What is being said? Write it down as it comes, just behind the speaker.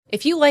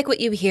If you like what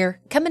you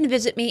hear, come and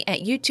visit me at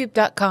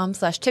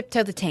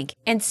youtube.com/tiptoethetank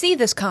and see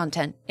this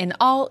content in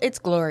all its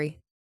glory.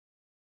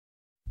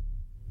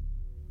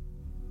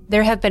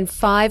 There have been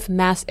 5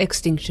 mass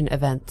extinction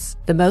events,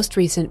 the most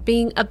recent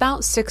being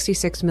about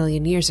 66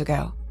 million years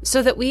ago.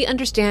 So that we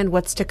understand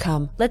what's to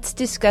come, let's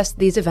discuss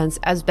these events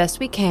as best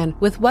we can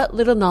with what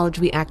little knowledge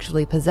we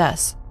actually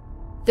possess.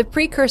 The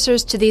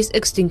precursors to these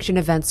extinction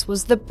events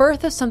was the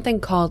birth of something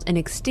called an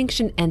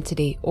extinction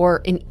entity,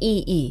 or an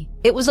EE.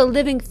 It was a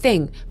living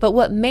thing, but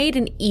what made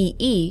an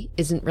EE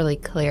isn't really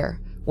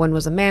clear. One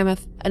was a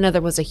mammoth,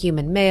 another was a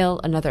human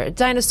male, another a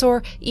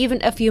dinosaur,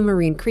 even a few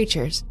marine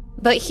creatures.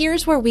 But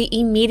here's where we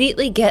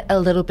immediately get a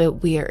little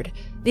bit weird.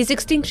 These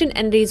extinction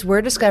entities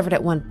were discovered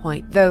at one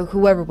point, though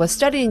whoever was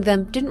studying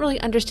them didn't really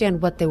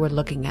understand what they were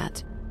looking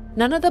at.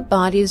 None of the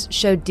bodies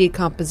showed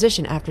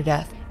decomposition after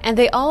death, and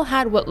they all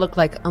had what looked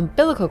like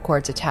umbilical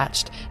cords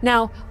attached.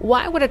 Now,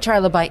 why would a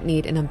trilobite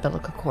need an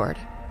umbilical cord?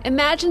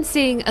 Imagine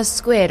seeing a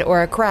squid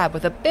or a crab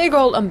with a big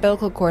old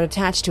umbilical cord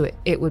attached to it.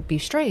 It would be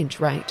strange,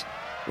 right?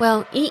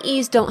 Well,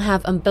 EEs don't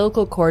have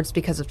umbilical cords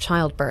because of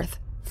childbirth.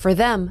 For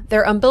them,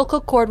 their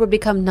umbilical cord would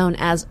become known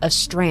as a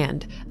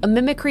strand, a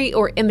mimicry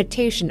or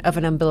imitation of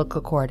an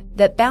umbilical cord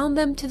that bound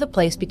them to the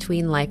place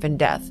between life and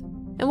death.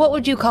 And what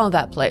would you call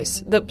that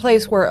place? The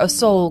place where a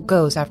soul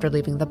goes after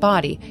leaving the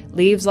body,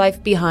 leaves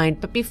life behind,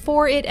 but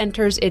before it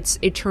enters its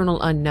eternal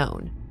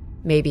unknown.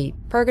 Maybe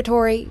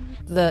purgatory,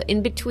 the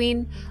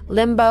in-between,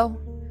 limbo?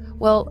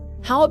 Well,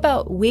 how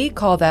about we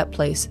call that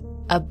place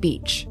a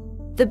beach?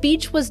 The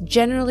beach was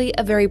generally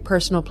a very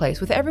personal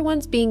place, with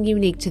everyone's being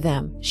unique to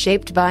them,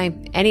 shaped by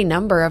any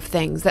number of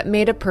things that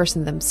made a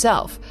person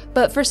themselves.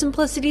 But for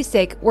simplicity's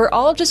sake, we're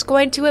all just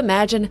going to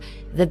imagine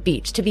the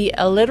beach to be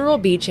a literal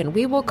beach, and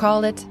we will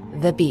call it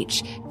the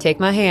beach. Take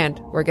my hand,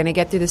 we're gonna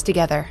get through this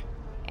together.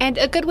 And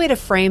a good way to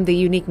frame the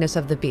uniqueness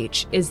of the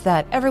beach is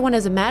that everyone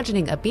is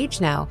imagining a beach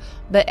now,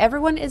 but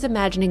everyone is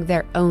imagining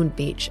their own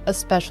beach, a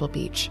special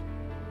beach.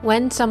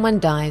 When someone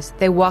dies,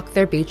 they walk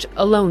their beach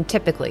alone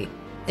typically.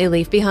 They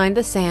leave behind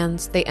the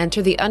sands, they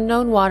enter the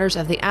unknown waters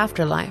of the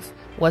afterlife.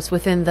 What's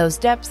within those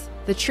depths,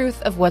 the truth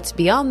of what's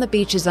beyond the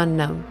beach is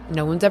unknown.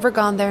 No one's ever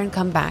gone there and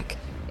come back.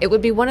 It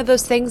would be one of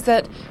those things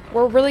that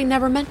we're really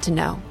never meant to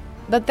know.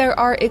 But there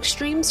are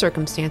extreme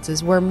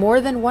circumstances where more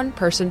than one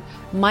person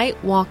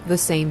might walk the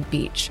same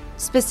beach,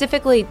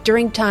 specifically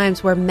during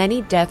times where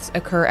many deaths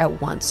occur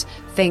at once.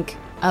 Think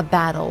a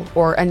battle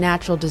or a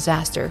natural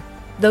disaster.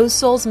 Those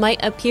souls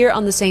might appear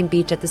on the same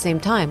beach at the same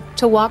time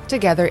to walk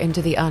together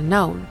into the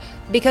unknown,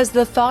 because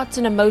the thoughts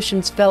and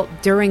emotions felt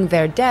during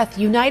their death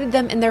united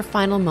them in their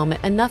final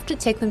moment enough to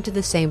take them to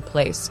the same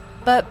place.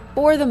 But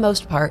for the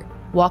most part,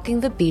 walking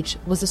the beach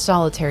was a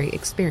solitary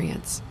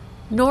experience.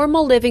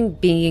 Normal living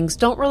beings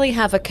don't really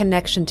have a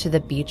connection to the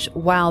beach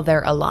while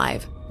they're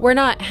alive. We're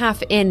not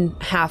half in,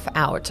 half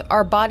out.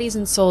 Our bodies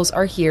and souls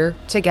are here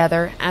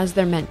together as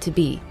they're meant to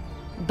be.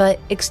 But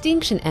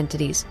extinction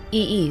entities,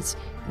 EEs,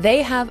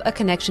 they have a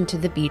connection to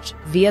the beach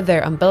via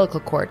their umbilical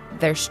cord,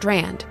 their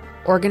strand.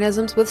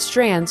 Organisms with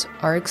strands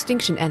are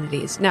extinction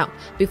entities. Now,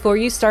 before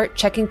you start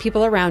checking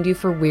people around you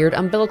for weird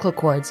umbilical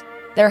cords,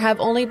 there have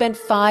only been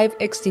 5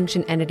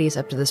 extinction entities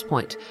up to this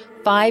point,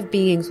 5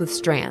 beings with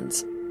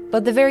strands.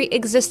 But the very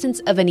existence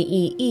of an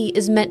EE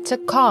is meant to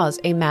cause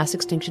a mass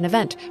extinction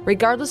event,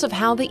 regardless of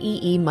how the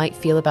EE might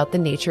feel about the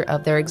nature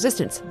of their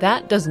existence.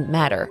 That doesn't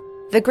matter.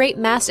 The great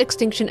mass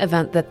extinction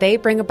event that they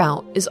bring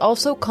about is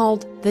also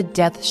called the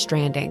Death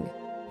Stranding.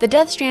 The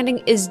Death Stranding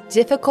is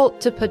difficult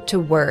to put to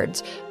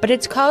words, but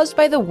it's caused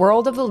by the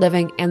world of the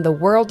living and the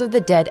world of the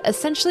dead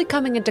essentially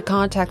coming into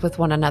contact with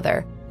one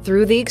another.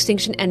 Through the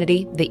extinction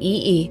entity, the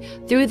EE,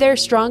 through their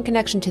strong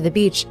connection to the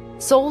beach,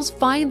 souls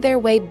find their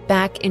way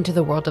back into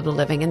the world of the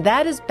living, and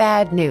that is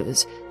bad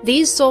news.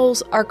 These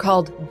souls are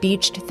called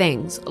beached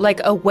things, like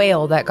a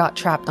whale that got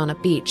trapped on a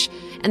beach,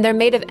 and they're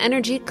made of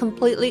energy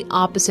completely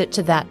opposite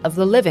to that of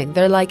the living.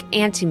 They're like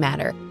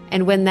antimatter.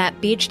 And when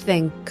that beached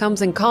thing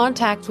comes in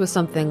contact with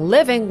something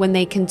living, when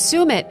they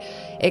consume it,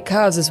 it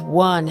causes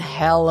one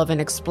hell of an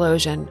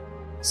explosion.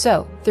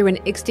 So, through an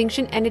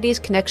extinction entity's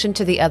connection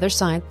to the other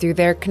side, through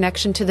their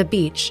connection to the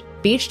beach,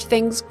 beached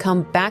things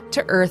come back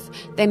to Earth,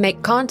 they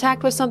make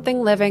contact with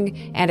something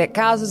living, and it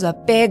causes a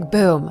big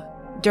boom.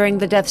 During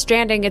the Death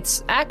Stranding,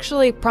 it's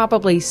actually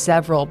probably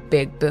several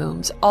big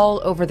booms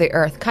all over the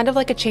Earth, kind of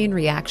like a chain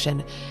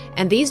reaction.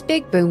 And these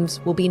big booms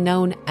will be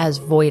known as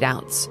void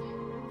outs.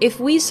 If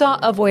we saw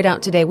a void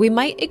out today, we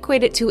might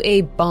equate it to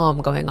a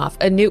bomb going off,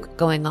 a nuke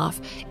going off.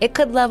 It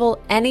could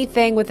level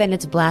anything within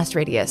its blast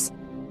radius.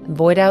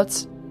 Void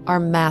outs are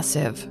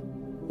massive.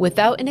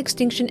 Without an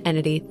extinction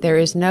entity, there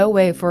is no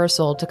way for a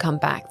soul to come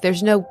back.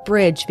 There's no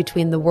bridge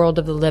between the world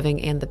of the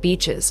living and the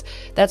beaches.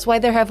 That's why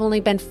there have only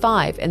been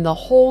 5 in the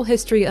whole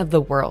history of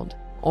the world.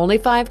 Only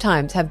 5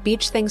 times have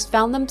beach things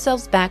found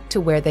themselves back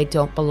to where they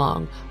don't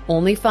belong.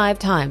 Only 5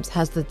 times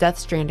has the Death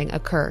Stranding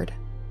occurred.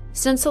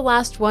 Since the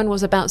last one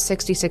was about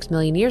 66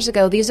 million years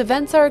ago, these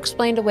events are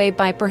explained away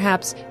by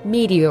perhaps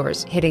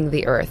meteors hitting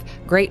the Earth,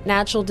 great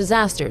natural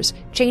disasters,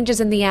 changes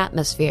in the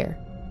atmosphere.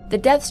 The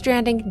Death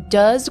Stranding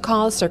does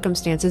cause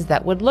circumstances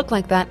that would look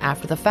like that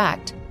after the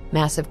fact.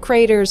 Massive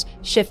craters,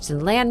 shifts in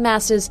land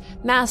masses,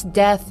 mass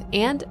death,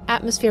 and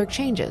atmospheric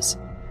changes.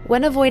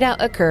 When a void-out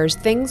occurs,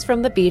 things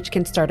from the beach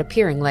can start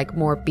appearing like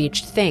more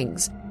beached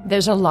things.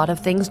 There's a lot of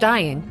things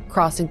dying,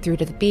 crossing through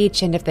to the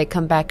beach, and if they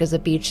come back as a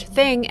beach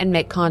thing and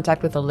make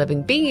contact with a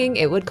living being,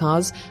 it would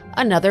cause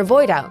another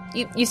void-out.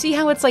 You see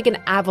how it's like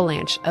an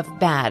avalanche of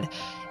bad.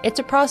 It's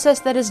a process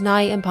that is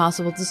nigh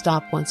impossible to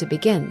stop once it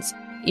begins.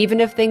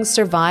 Even if things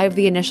survive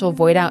the initial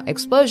void-out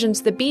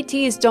explosions, the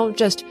BTs don't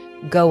just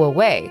go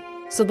away.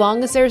 So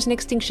long as there's an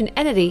extinction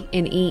entity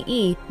in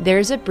EE,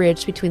 there's a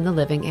bridge between the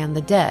living and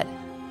the dead.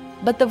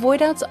 But the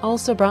void-outs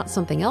also brought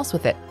something else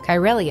with it,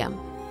 chiralium.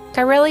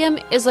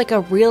 Chiralium is like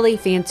a really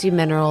fancy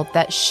mineral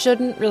that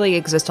shouldn't really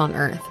exist on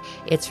Earth.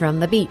 It's from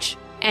the beach,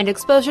 and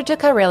exposure to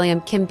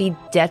chiralium can be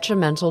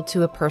detrimental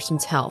to a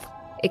person's health.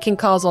 It can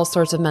cause all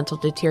sorts of mental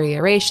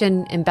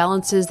deterioration,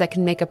 imbalances that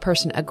can make a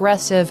person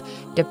aggressive,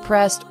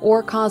 depressed,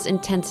 or cause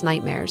intense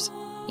nightmares.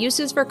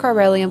 Uses for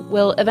chiralium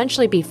will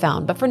eventually be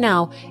found, but for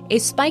now, a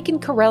spike in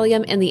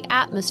chiralium in the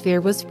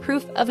atmosphere was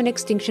proof of an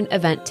extinction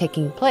event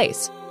taking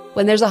place.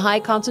 When there's a high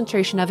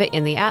concentration of it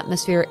in the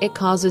atmosphere, it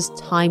causes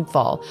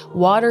timefall.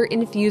 Water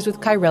infused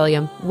with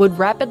chiralium would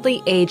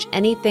rapidly age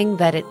anything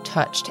that it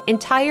touched.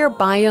 Entire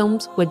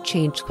biomes would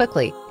change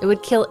quickly. It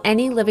would kill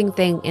any living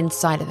thing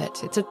inside of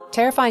it. It's a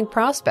terrifying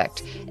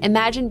prospect.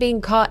 Imagine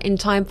being caught in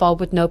timefall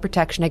with no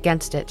protection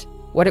against it.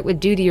 What it would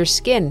do to your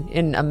skin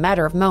in a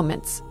matter of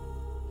moments.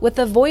 With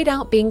a void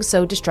out being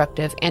so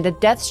destructive and a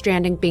Death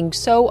Stranding being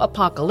so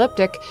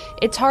apocalyptic,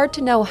 it's hard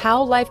to know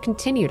how life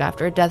continued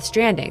after a Death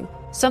Stranding.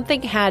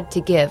 Something had to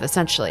give,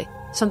 essentially.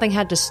 Something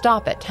had to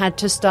stop it, had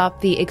to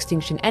stop the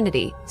extinction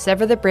entity,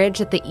 sever the bridge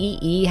that the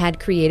EE had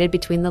created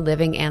between the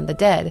living and the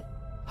dead.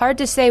 Hard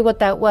to say what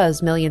that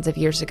was millions of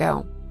years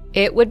ago.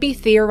 It would be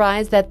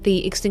theorized that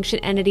the extinction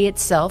entity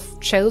itself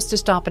chose to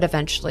stop it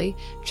eventually,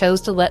 chose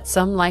to let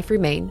some life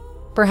remain.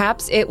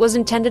 Perhaps it was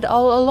intended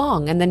all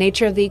along, and the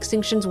nature of the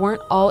extinctions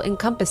weren't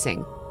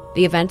all-encompassing.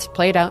 The events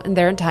played out in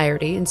their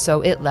entirety, and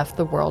so it left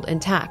the world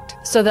intact,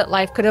 so that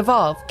life could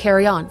evolve,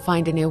 carry on,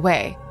 find a new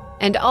way.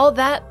 And all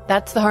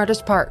that's the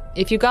hardest part.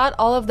 If you got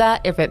all of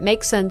that, if it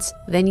makes sense,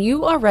 then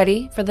you are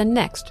ready for the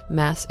next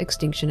mass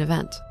extinction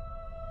event.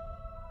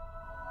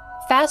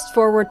 Fast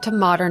forward to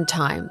modern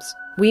times.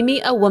 We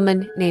meet a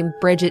woman named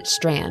Bridget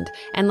Strand,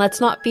 and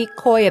let's not be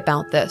coy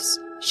about this.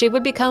 She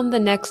would become the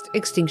next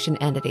extinction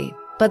entity.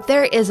 But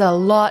there is a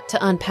lot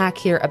to unpack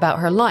here about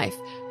her life.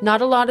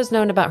 Not a lot is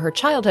known about her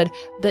childhood,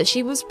 but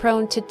she was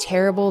prone to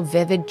terrible,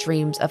 vivid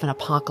dreams of an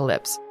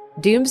apocalypse.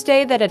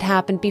 Doomsday that had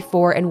happened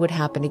before and would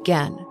happen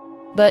again.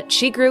 But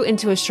she grew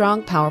into a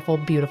strong, powerful,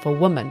 beautiful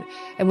woman.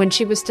 And when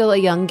she was still a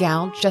young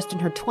gal, just in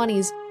her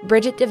 20s,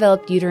 Bridget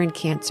developed uterine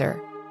cancer.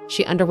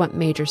 She underwent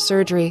major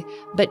surgery,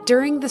 but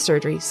during the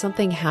surgery,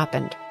 something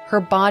happened.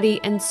 Her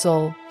body and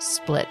soul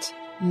split.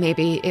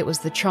 Maybe it was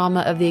the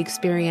trauma of the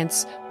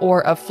experience,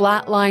 or a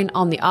flat line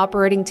on the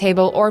operating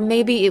table, or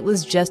maybe it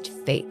was just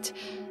fate.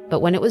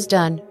 But when it was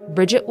done,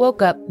 Bridget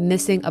woke up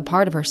missing a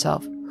part of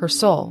herself, her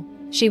soul.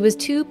 She was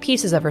two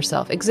pieces of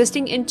herself,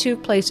 existing in two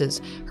places,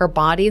 her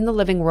body in the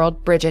living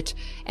world, Bridget,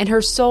 and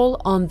her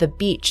soul on the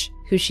beach,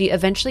 who she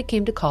eventually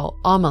came to call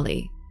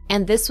Amelie.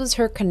 And this was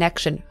her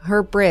connection,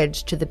 her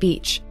bridge to the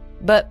beach.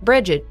 But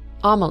Bridget,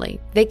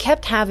 Amelie, they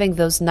kept having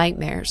those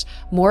nightmares,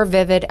 more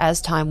vivid as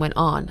time went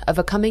on, of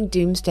a coming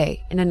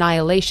doomsday and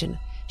annihilation.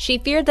 She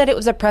feared that it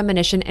was a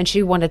premonition and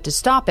she wanted to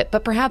stop it,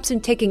 but perhaps in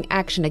taking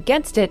action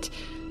against it,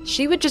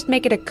 she would just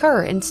make it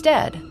occur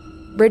instead.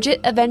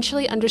 Bridget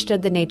eventually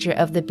understood the nature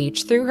of the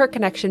beach through her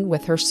connection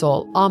with her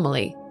soul,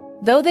 Amelie.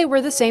 Though they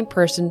were the same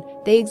person,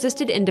 they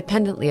existed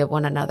independently of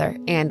one another,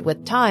 and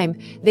with time,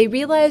 they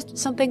realized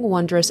something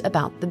wondrous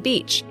about the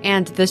beach,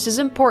 and this is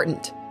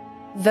important.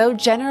 Though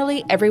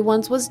generally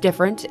everyone's was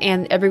different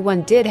and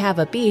everyone did have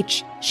a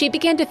beach, she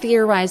began to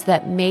theorize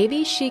that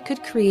maybe she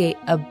could create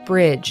a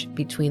bridge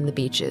between the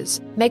beaches,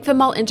 make them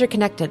all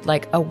interconnected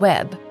like a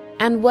web.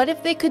 And what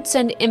if they could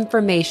send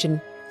information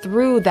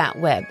through that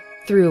web,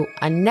 through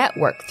a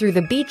network, through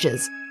the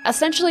beaches?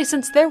 Essentially,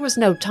 since there was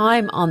no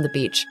time on the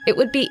beach, it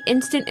would be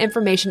instant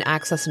information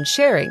access and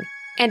sharing.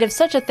 And if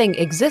such a thing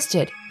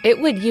existed,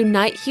 it would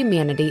unite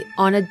humanity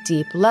on a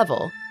deep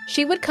level.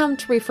 She would come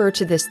to refer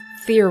to this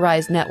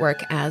theorized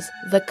network as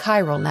the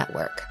chiral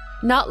network.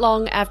 Not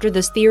long after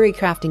this theory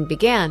crafting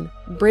began,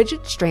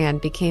 Bridget Strand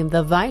became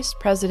the Vice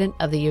President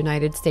of the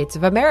United States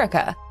of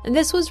America. And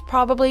this was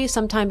probably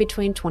sometime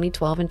between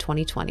 2012 and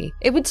 2020.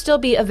 It would still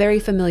be a very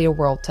familiar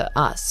world to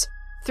us.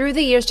 Through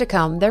the years to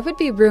come, there would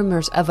be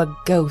rumors of a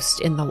ghost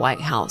in the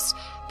White House.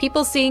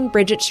 People seeing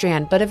Bridget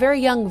Strand, but a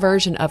very young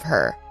version of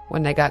her.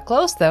 When they got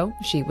close, though,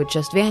 she would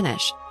just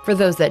vanish. For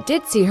those that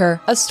did see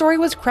her, a story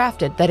was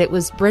crafted that it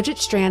was Bridget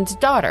Strand's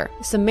daughter,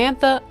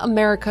 Samantha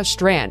America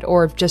Strand,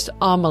 or just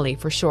Amelie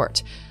for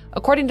short.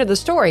 According to the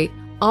story,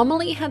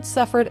 Amelie had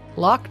suffered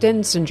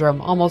locked-in syndrome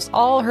almost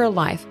all her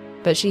life,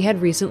 but she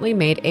had recently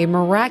made a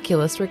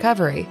miraculous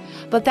recovery.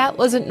 But that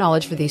wasn't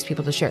knowledge for these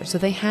people to share, so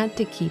they had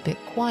to keep it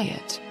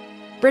quiet.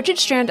 Bridget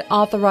Strand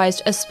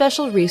authorized a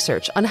special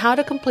research on how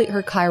to complete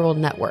her chiral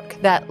network,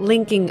 that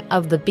linking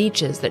of the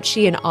beaches that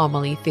she and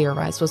Amelie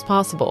theorized was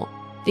possible.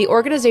 The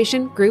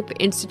organization, group,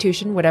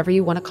 institution, whatever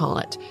you want to call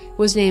it,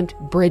 was named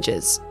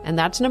Bridges, and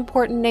that's an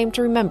important name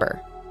to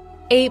remember.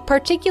 A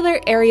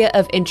particular area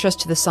of interest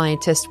to the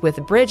scientists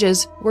with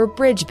Bridges were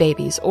bridge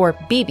babies, or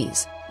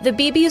BBs. The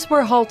BBs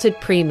were halted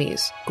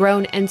preemies,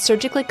 grown and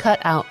surgically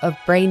cut out of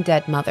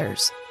brain-dead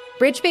mothers.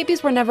 Bridge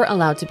babies were never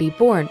allowed to be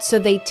born, so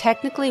they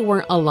technically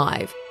weren't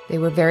alive. They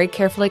were very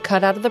carefully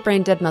cut out of the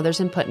brain-dead mothers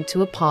and put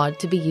into a pod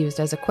to be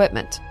used as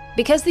equipment.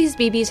 Because these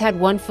BBs had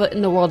one foot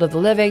in the world of the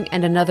living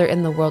and another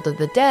in the world of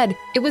the dead,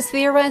 it was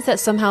theorized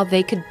that somehow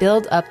they could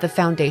build up the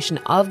foundation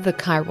of the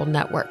chiral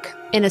network.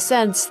 In a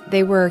sense,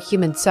 they were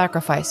human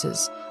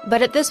sacrifices.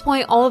 But at this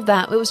point, all of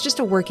that, it was just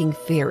a working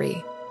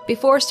theory.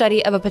 Before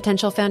study of a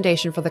potential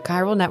foundation for the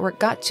chiral network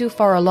got too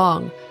far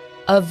along,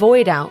 a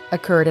void out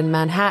occurred in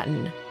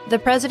Manhattan. The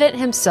president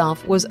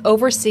himself was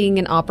overseeing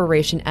an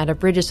operation at a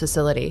Bridges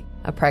facility.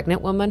 A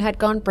pregnant woman had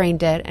gone brain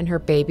dead and her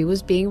baby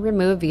was being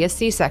removed via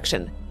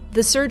C-section.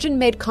 The surgeon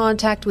made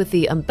contact with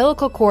the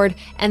umbilical cord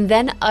and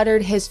then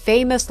uttered his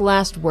famous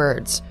last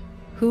words,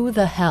 "Who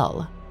the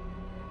hell?"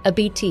 A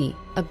BT,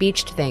 a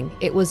beached thing,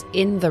 it was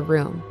in the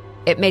room.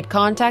 It made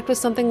contact with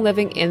something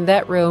living in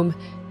that room,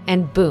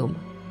 and boom,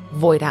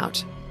 void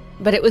out.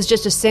 But it was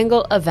just a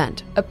single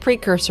event, a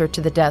precursor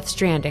to the death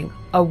stranding,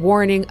 a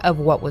warning of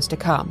what was to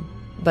come.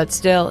 But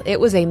still, it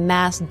was a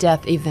mass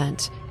death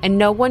event, and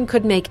no one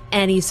could make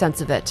any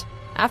sense of it.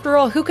 After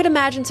all, who could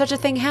imagine such a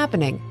thing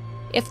happening?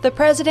 If the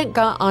president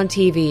got on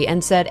TV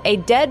and said a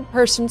dead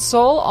person's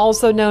soul,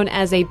 also known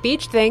as a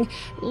beach thing,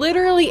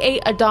 literally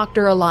ate a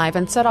doctor alive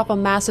and set off a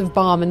massive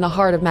bomb in the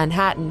heart of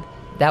Manhattan,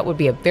 that would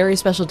be a very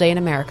special day in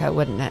America,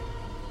 wouldn't it?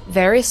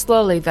 Very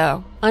slowly,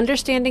 though,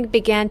 understanding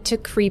began to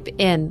creep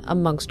in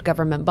amongst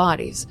government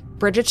bodies.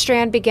 Bridget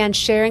Strand began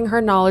sharing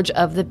her knowledge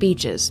of the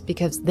beaches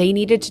because they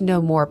needed to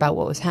know more about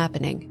what was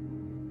happening.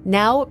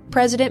 Now,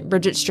 President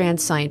Bridget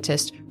Strand's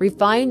scientists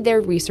refined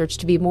their research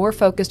to be more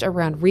focused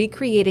around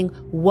recreating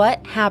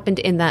what happened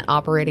in that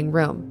operating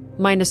room,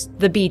 minus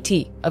the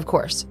BT, of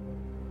course.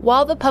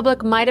 While the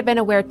public might have been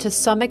aware to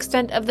some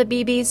extent of the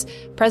BBs,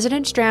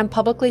 President Strand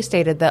publicly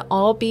stated that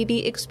all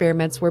BB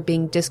experiments were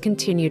being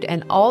discontinued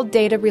and all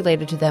data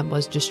related to them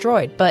was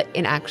destroyed. But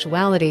in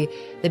actuality,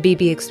 the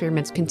BB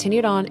experiments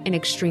continued on in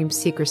extreme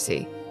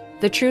secrecy.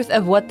 The truth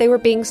of what they were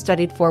being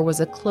studied for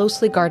was a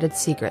closely guarded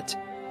secret.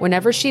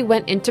 Whenever she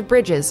went into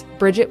Bridges,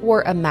 Bridget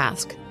wore a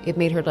mask. It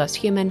made her less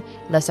human,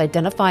 less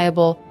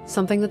identifiable,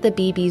 something that the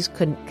BBs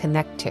couldn't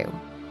connect to.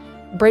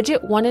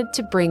 Bridget wanted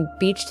to bring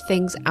beached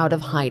things out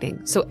of hiding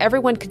so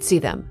everyone could see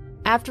them.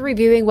 After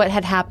reviewing what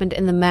had happened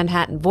in the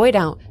Manhattan void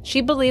out, she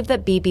believed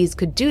that BBs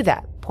could do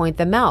that, point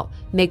them out,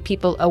 make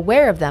people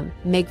aware of them,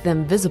 make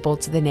them visible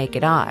to the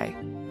naked eye.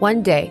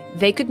 One day,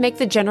 they could make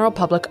the general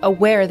public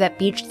aware that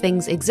beached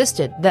things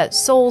existed, that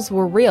souls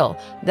were real,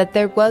 that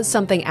there was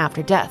something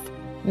after death.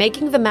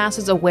 Making the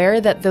masses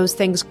aware that those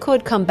things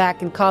could come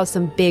back and cause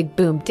some big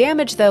boom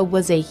damage, though,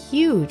 was a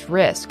huge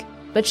risk.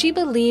 But she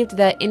believed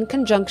that in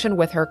conjunction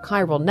with her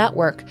chiral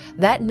network,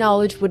 that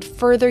knowledge would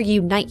further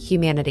unite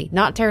humanity,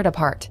 not tear it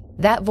apart.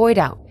 That void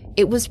out,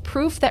 it was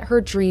proof that her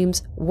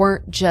dreams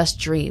weren't just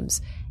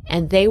dreams,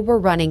 and they were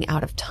running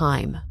out of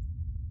time.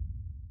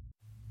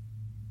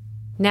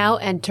 Now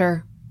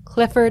enter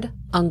Clifford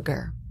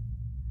Unger.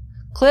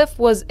 Cliff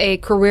was a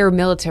career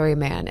military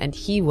man, and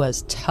he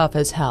was tough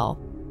as hell.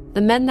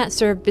 The men that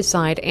served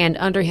beside and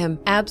under him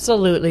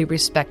absolutely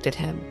respected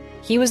him.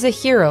 He was a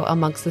hero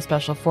amongst the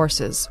special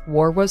forces.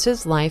 War was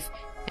his life,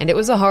 and it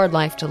was a hard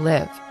life to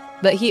live.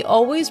 But he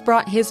always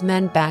brought his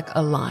men back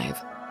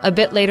alive. A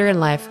bit later in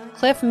life,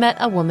 Cliff met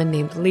a woman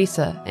named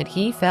Lisa, and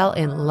he fell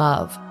in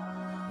love.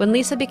 When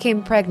Lisa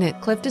became pregnant,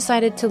 Cliff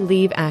decided to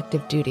leave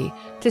active duty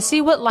to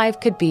see what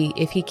life could be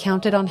if he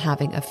counted on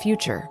having a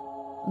future.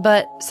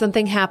 But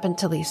something happened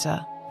to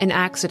Lisa. An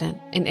accident,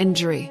 an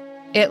injury.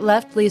 It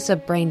left Lisa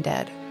brain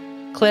dead.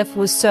 Cliff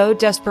was so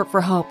desperate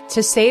for hope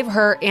to save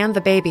her and the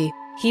baby,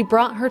 he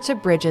brought her to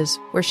Bridges,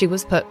 where she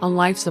was put on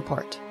life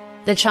support.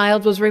 The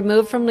child was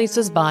removed from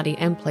Lisa's body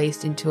and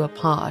placed into a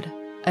pod,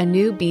 a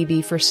new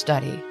BB for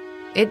study.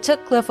 It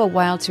took Cliff a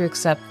while to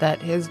accept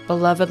that his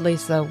beloved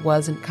Lisa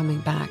wasn't coming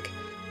back.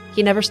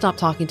 He never stopped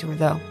talking to her,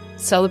 though,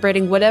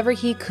 celebrating whatever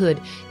he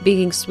could,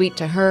 being sweet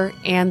to her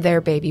and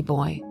their baby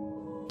boy.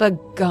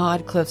 But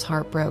God, Cliff's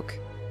heart broke.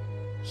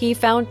 He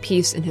found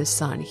peace in his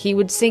son. He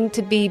would sing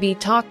to BB,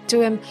 talk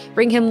to him,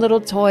 bring him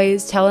little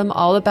toys, tell him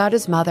all about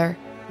his mother.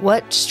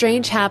 What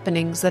strange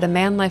happenings that a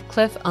man like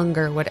Cliff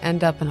Unger would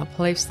end up in a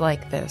place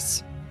like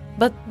this.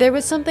 But there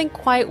was something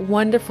quite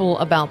wonderful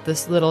about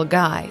this little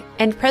guy,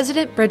 and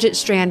President Bridget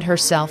Strand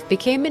herself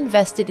became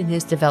invested in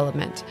his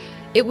development.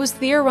 It was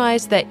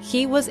theorized that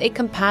he was a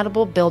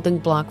compatible building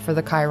block for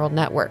the chiral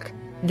network.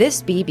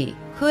 This BB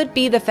could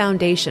be the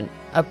foundation,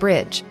 a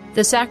bridge.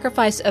 The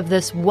sacrifice of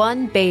this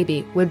one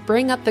baby would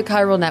bring up the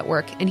chiral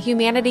network, and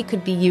humanity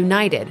could be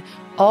united,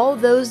 all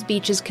those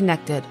beaches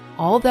connected,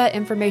 all that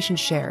information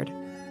shared.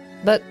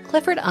 But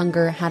Clifford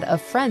Unger had a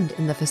friend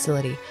in the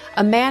facility,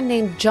 a man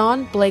named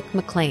John Blake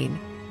McLean.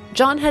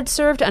 John had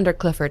served under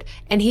Clifford,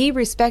 and he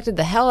respected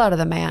the hell out of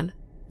the man.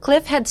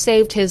 Cliff had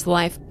saved his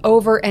life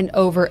over and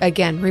over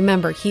again.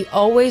 Remember, he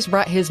always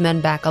brought his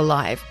men back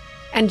alive.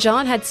 And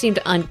John had seemed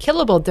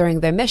unkillable during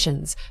their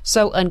missions,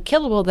 so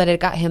unkillable that it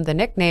got him the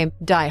nickname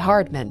Die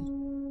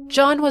Hardman.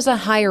 John was a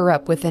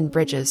higher-up within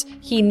Bridges.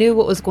 He knew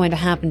what was going to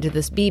happen to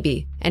this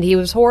BB, and he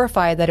was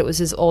horrified that it was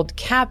his old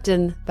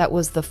captain that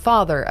was the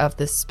father of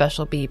this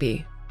special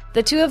BB.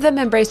 The two of them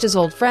embraced as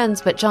old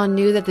friends, but John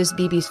knew that this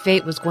BB's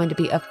fate was going to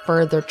be a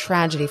further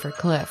tragedy for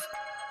Cliff.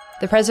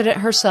 The president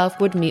herself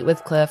would meet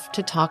with Cliff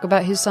to talk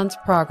about his son's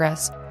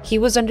progress. He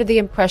was under the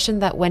impression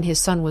that when his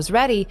son was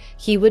ready,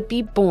 he would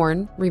be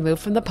born,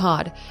 removed from the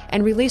pod,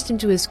 and released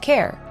into his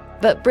care.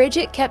 But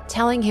Bridget kept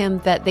telling him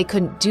that they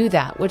couldn't do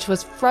that, which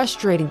was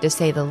frustrating to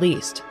say the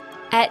least.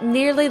 At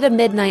nearly the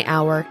midnight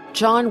hour,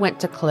 John went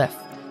to Cliff.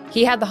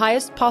 He had the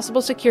highest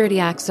possible security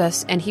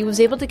access, and he was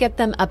able to get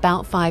them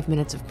about 5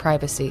 minutes of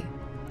privacy.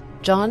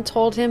 John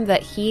told him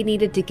that he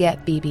needed to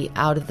get BB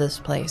out of this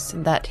place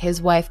and that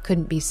his wife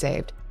couldn't be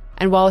saved.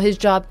 And while his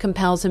job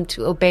compels him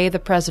to obey the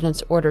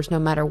president's orders no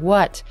matter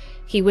what,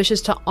 he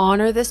wishes to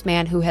honor this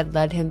man who had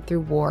led him through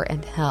war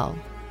and hell.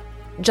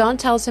 John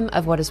tells him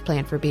of what is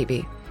planned for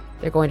BB.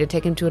 They're going to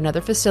take him to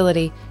another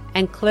facility,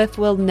 and Cliff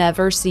will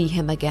never see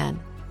him again.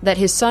 That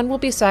his son will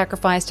be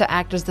sacrificed to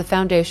act as the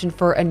foundation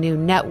for a new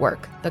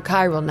network, the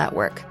Chiral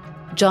Network.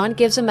 John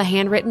gives him a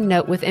handwritten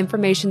note with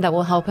information that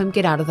will help him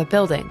get out of the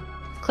building.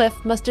 Cliff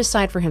must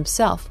decide for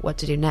himself what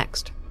to do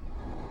next.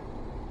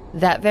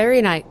 That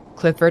very night,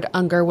 Clifford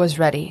Unger was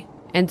ready,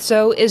 and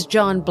so is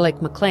John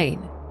Blake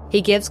McLean.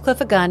 He gives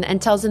Cliff a gun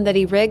and tells him that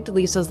he rigged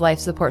Lisa's life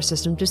support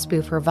system to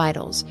spoof her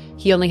vitals.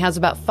 He only has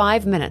about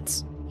 5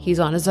 minutes. He's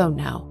on his own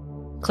now.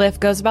 Cliff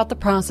goes about the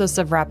process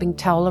of wrapping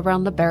towel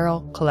around the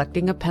barrel,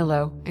 collecting a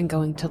pillow, and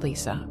going to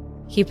Lisa.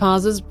 He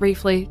pauses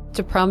briefly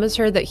to promise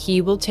her that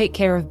he will take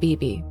care of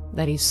BB,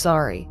 that he's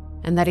sorry,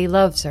 and that he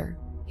loves her.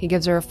 He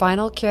gives her a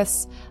final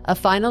kiss, a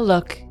final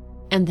look,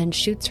 and then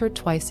shoots her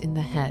twice in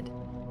the head.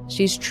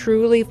 She's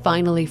truly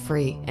finally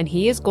free, and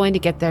he is going to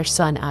get their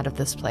son out of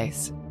this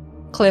place.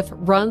 Cliff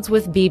runs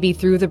with BB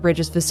through the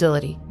Bridges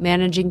facility,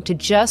 managing to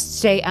just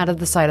stay out of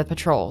the sight of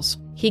patrols.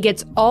 He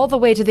gets all the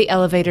way to the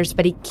elevators,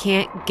 but he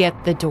can't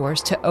get the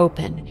doors to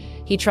open.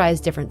 He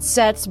tries different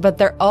sets, but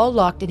they're all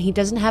locked and he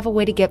doesn't have a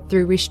way to get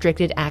through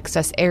restricted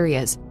access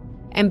areas.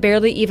 And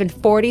barely even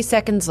 40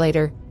 seconds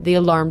later, the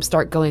alarms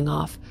start going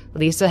off.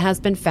 Lisa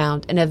has been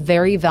found and a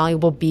very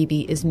valuable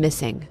BB is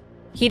missing.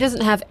 He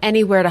doesn't have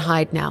anywhere to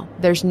hide now.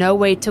 There's no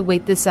way to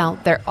wait this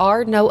out. There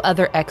are no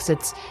other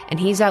exits, and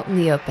he's out in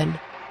the open.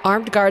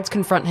 Armed guards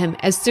confront him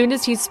as soon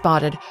as he's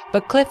spotted,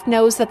 but Cliff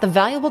knows that the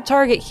valuable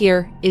target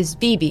here is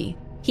BB.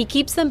 He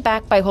keeps them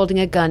back by holding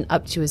a gun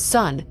up to his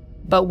son,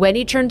 but when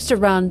he turns to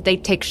run, they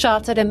take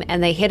shots at him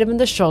and they hit him in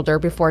the shoulder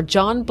before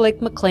John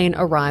Blake McLean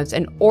arrives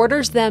and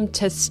orders them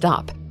to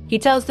stop. He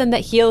tells them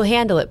that he'll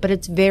handle it, but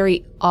it's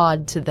very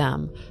odd to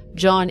them.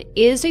 John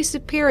is a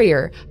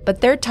superior, but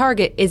their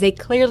target is a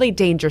clearly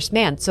dangerous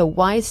man, so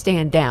why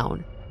stand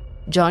down?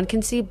 John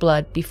can see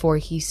blood before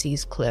he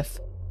sees Cliff.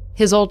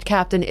 His old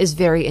captain is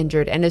very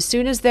injured, and as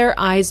soon as their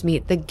eyes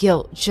meet, the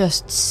guilt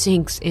just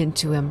sinks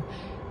into him.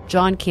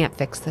 John can't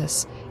fix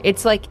this.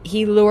 It's like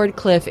he lured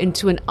Cliff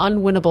into an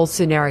unwinnable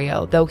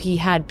scenario, though he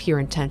had pure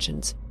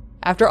intentions.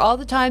 After all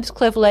the times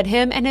Cliff led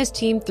him and his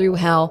team through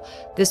hell,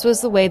 this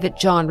was the way that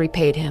John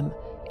repaid him.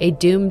 A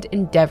doomed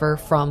endeavor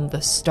from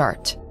the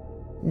start.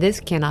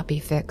 This cannot be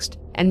fixed,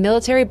 and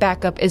military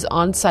backup is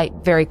on site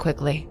very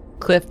quickly.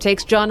 Cliff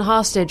takes John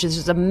hostage. This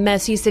is a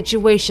messy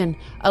situation,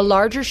 a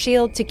larger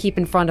shield to keep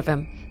in front of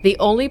him. The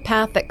only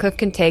path that Cliff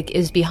can take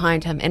is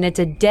behind him, and it's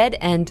a dead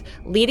end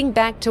leading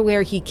back to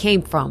where he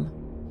came from.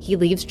 He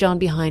leaves John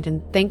behind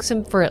and thanks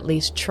him for at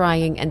least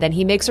trying, and then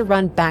he makes a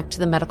run back to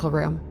the medical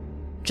room.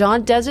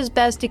 John does his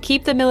best to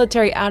keep the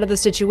military out of the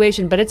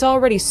situation, but it's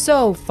already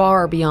so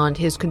far beyond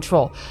his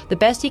control. The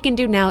best he can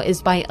do now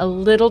is buy a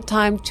little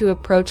time to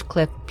approach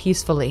Cliff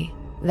peacefully.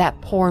 That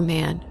poor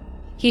man.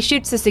 He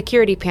shoots the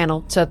security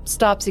panel to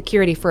stop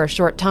security for a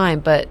short time,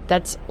 but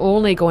that's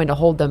only going to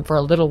hold them for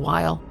a little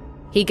while.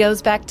 He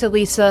goes back to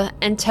Lisa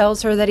and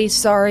tells her that he's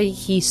sorry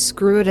he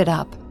screwed it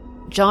up.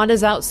 John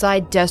is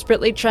outside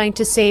desperately trying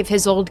to save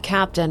his old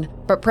captain,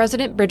 but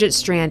President Bridget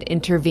Strand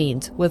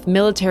intervenes with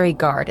military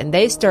guard and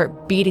they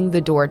start beating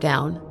the door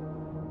down.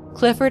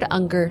 Clifford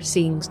Unger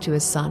sings to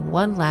his son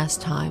one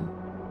last time,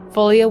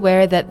 fully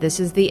aware that this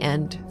is the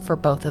end for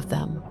both of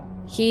them.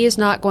 He is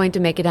not going to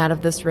make it out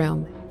of this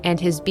room, and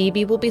his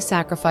BB will be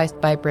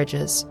sacrificed by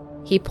Bridges.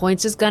 He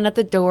points his gun at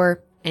the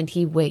door and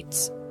he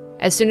waits.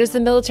 As soon as the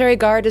military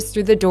guard is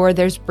through the door,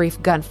 there's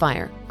brief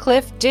gunfire.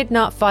 Cliff did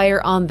not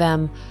fire on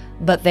them,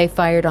 but they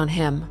fired on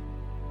him.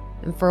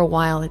 And for a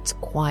while, it's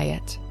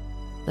quiet.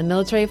 The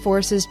military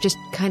forces just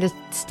kind of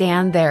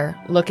stand there,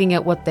 looking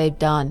at what they've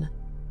done.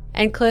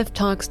 And Cliff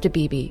talks to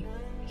BB.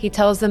 He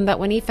tells them that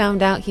when he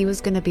found out he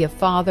was going to be a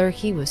father,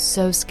 he was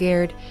so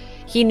scared.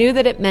 He knew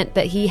that it meant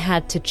that he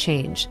had to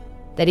change,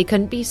 that he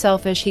couldn't be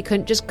selfish, he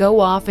couldn't just go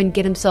off and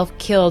get himself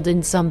killed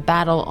in some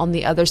battle on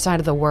the other side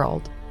of the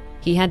world.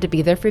 He had to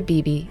be there for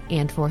Bibi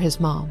and for his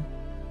mom.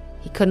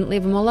 He couldn't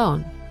leave him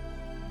alone.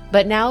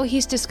 But now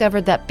he's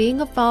discovered that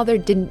being a father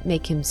didn't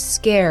make him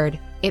scared,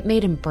 it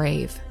made him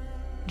brave.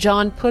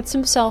 John puts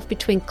himself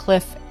between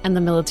Cliff and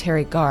the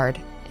military guard,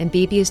 and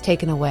Bibi is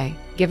taken away,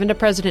 given to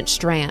President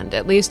Strand.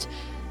 At least,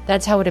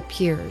 that's how it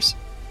appears.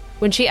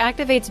 When she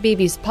activates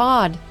Bibi's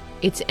pod,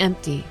 it's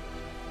empty.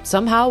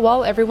 Somehow,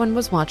 while everyone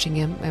was watching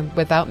him, and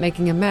without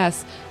making a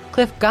mess,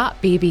 Cliff got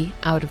Bibi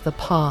out of the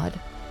pod.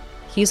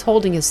 He's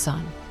holding his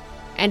son,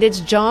 and it's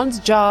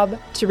John's job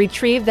to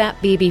retrieve that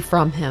Bibi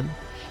from him.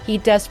 He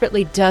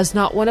desperately does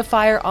not want to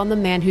fire on the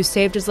man who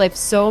saved his life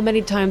so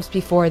many times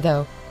before,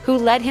 though, who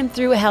led him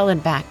through hell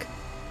and back.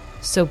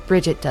 So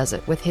Bridget does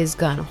it with his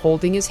gun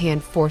holding his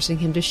hand, forcing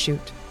him to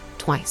shoot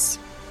twice.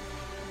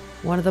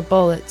 One of the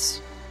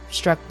bullets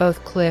struck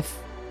both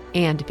Cliff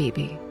and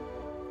Bibi.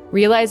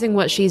 Realizing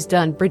what she's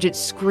done, Bridget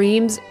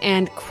screams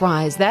and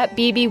cries. That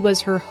Bibi was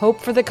her hope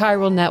for the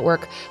chiral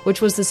network, which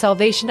was the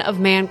salvation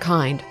of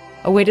mankind,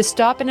 a way to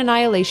stop an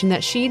annihilation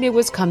that she knew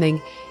was coming,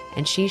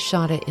 and she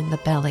shot it in the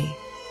belly.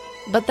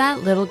 But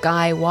that little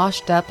guy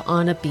washed up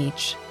on a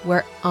beach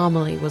where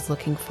Amelie was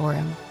looking for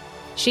him.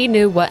 She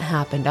knew what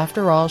happened.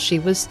 After all, she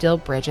was still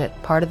Bridget,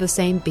 part of the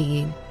same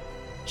being.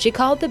 She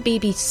called the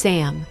Bibi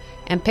Sam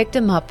and picked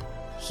him up,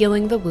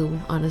 healing the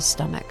wound on his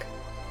stomach.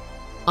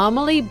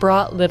 Amelie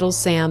brought little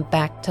Sam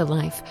back to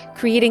life,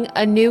 creating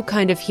a new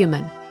kind of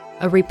human,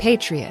 a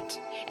repatriate.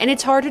 And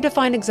it's harder to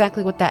find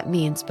exactly what that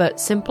means, but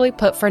simply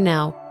put for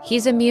now,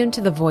 he's immune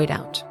to the void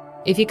out.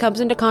 If he comes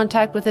into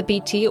contact with a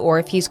BT or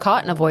if he's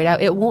caught in a void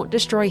out, it won't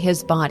destroy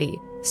his body.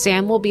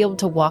 Sam will be able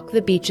to walk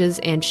the beaches,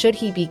 and should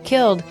he be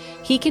killed,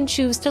 he can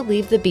choose to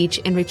leave the beach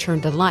and return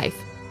to life.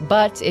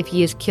 But if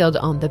he is killed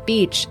on the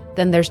beach,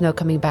 then there's no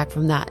coming back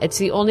from that. It's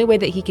the only way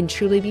that he can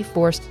truly be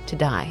forced to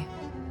die.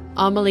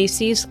 Amelie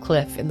sees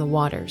Cliff in the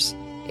waters.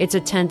 It's a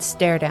tense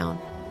stare down,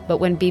 but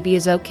when Bibi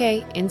is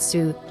okay and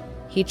soothed,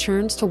 he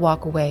turns to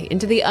walk away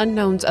into the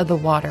unknowns of the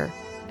water.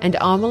 And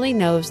Amelie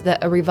knows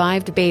that a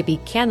revived baby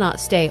cannot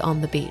stay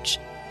on the beach.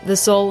 The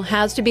soul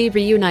has to be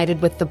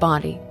reunited with the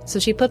body, so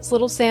she puts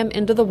little Sam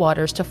into the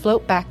waters to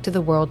float back to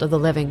the world of the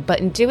living. But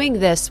in doing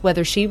this,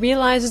 whether she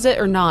realizes it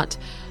or not,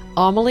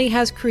 Amelie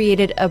has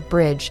created a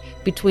bridge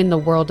between the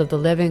world of the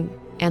living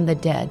and the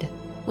dead.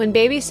 When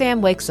baby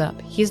Sam wakes up,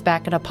 he's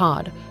back in a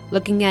pod,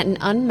 looking at an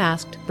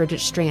unmasked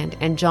Bridget Strand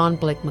and John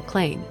Blake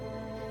McLean.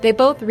 They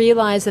both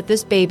realize that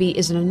this baby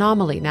is an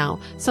anomaly now,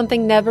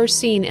 something never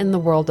seen in the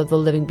world of the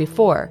living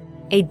before.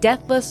 A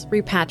deathless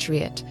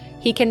repatriate.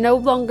 He can no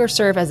longer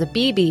serve as a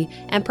BB,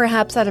 and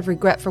perhaps out of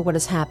regret for what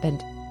has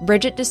happened,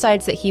 Bridget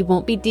decides that he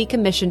won't be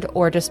decommissioned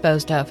or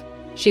disposed of.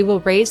 She will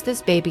raise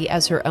this baby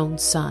as her own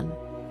son.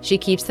 She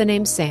keeps the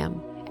name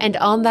Sam, and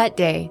on that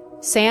day,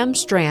 Sam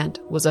Strand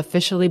was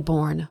officially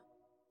born.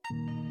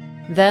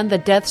 Then the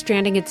Death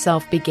Stranding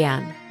itself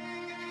began.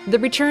 The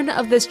return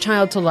of this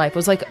child to life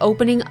was like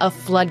opening a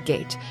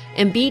floodgate,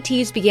 and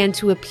BTs began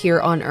to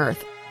appear on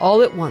Earth.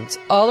 All at once,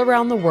 all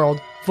around the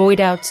world, void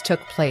outs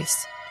took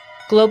place.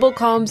 Global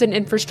comms and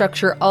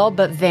infrastructure all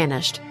but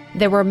vanished.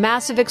 There were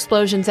massive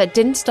explosions that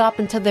didn't stop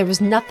until there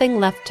was nothing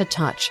left to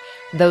touch.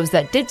 Those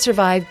that did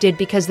survive did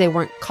because they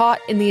weren't caught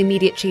in the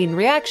immediate chain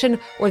reaction,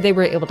 or they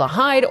were able to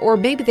hide, or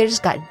maybe they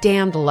just got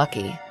damned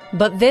lucky.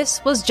 But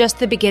this was just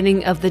the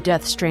beginning of the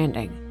Death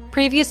Stranding.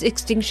 Previous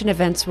extinction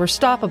events were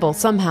stoppable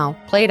somehow,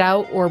 played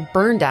out or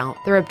burned out,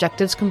 their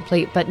objectives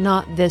complete, but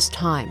not this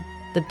time.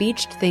 The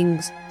beached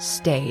things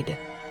stayed.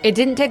 It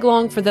didn't take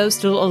long for those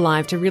still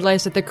alive to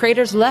realize that the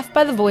craters left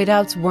by the void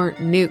outs weren't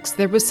nukes.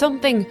 There was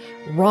something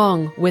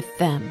wrong with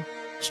them.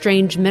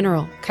 Strange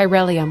mineral,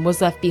 chiralium, was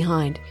left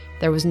behind.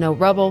 There was no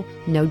rubble,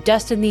 no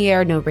dust in the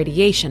air, no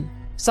radiation.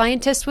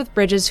 Scientists with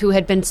Bridges who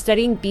had been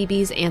studying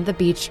BBs and the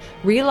beach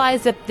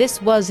realized that this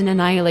was an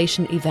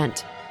annihilation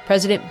event.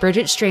 President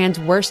Bridget Strand's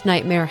worst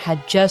nightmare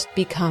had just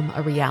become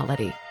a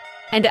reality.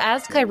 And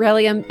as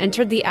chiralium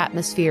entered the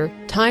atmosphere,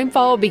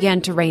 timefall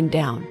began to rain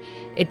down.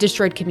 It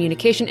destroyed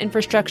communication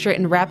infrastructure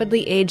and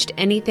rapidly aged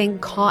anything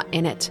caught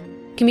in it.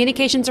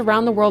 Communications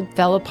around the world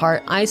fell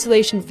apart,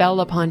 isolation fell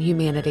upon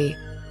humanity.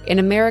 In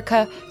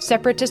America,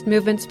 separatist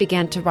movements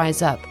began to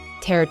rise up.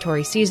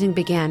 Territory seizing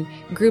began,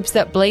 groups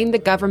that blamed the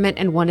government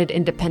and wanted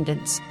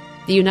independence.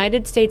 The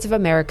United States of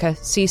America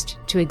ceased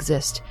to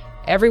exist.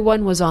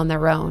 Everyone was on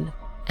their own.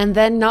 And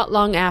then, not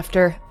long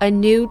after, a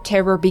new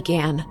terror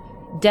began.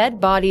 Dead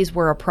bodies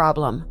were a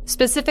problem.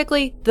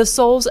 Specifically, the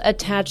souls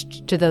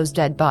attached to those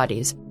dead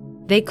bodies.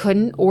 They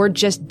couldn't or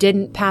just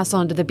didn't pass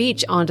onto the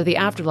beach, onto the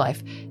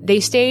afterlife.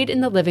 They stayed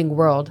in the living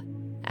world.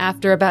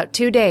 After about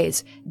 2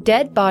 days,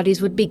 dead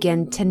bodies would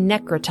begin to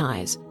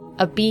necrotize.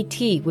 A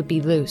BT would be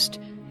loosed.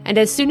 And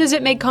as soon as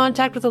it made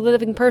contact with a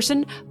living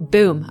person,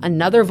 boom,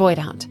 another void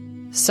out.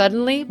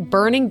 Suddenly,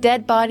 burning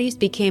dead bodies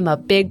became a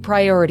big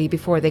priority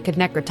before they could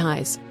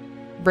necrotize.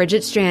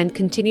 Bridget Strand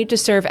continued to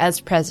serve as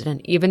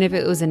president, even if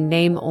it was in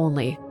name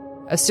only.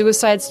 A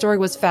suicide story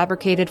was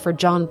fabricated for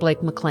John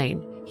Blake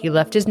McLean. He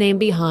left his name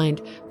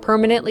behind,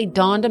 permanently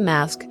donned a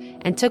mask,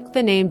 and took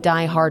the name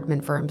Die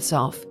Hardman for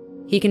himself.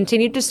 He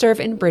continued to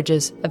serve in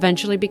Bridges,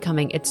 eventually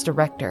becoming its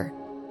director.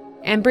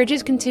 And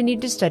Bridges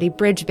continued to study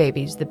bridge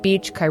babies, the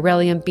beach,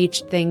 chiralium,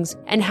 beach things,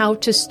 and how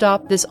to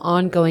stop this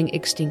ongoing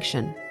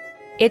extinction.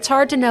 It's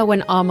hard to know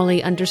when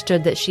Amelie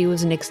understood that she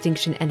was an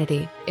extinction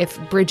entity. If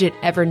Bridget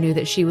ever knew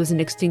that she was an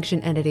extinction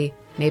entity,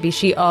 maybe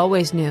she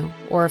always knew,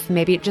 or if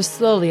maybe it just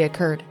slowly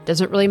occurred.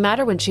 Doesn't really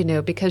matter when she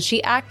knew, because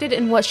she acted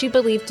in what she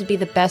believed to be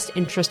the best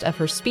interest of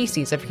her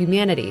species, of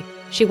humanity.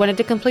 She wanted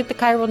to complete the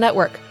chiral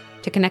network,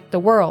 to connect the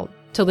world,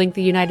 to link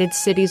the United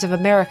Cities of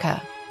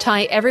America,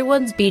 tie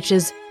everyone's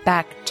beaches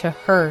back to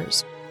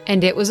hers.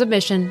 And it was a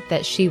mission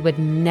that she would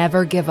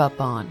never give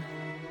up on.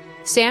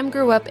 Sam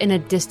grew up in a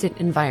distant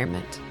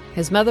environment.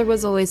 His mother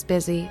was always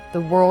busy,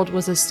 the world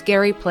was a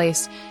scary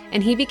place,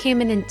 and he became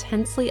an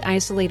intensely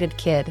isolated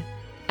kid.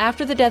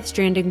 After the Death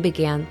Stranding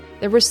began,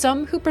 there were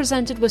some who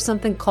presented with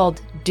something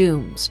called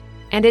dooms.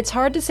 And it's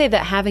hard to say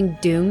that having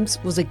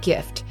dooms was a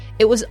gift.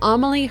 It was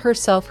Amelie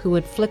herself who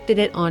inflicted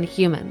it on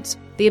humans.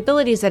 The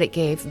abilities that it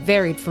gave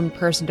varied from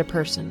person to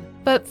person.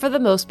 But for the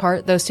most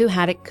part, those who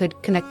had it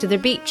could connect to their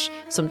beach,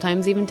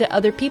 sometimes even to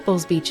other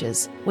people's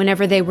beaches.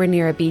 Whenever they were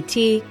near a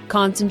BT,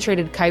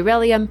 concentrated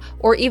chiralium,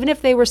 or even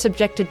if they were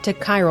subjected to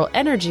chiral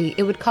energy,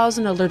 it would cause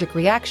an allergic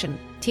reaction,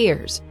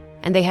 tears.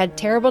 And they had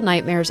terrible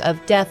nightmares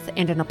of death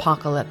and an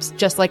apocalypse,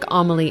 just like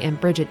Amelie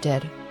and Bridget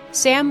did.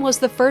 Sam was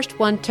the first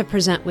one to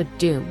present with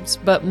dooms,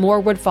 but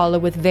more would follow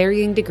with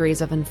varying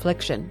degrees of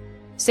infliction.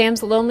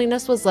 Sam's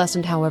loneliness was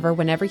lessened, however,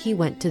 whenever he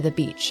went to the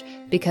beach,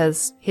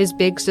 because his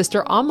big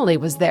sister Amelie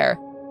was there.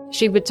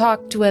 She would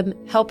talk to him,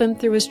 help him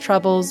through his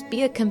troubles,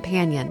 be a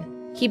companion.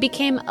 He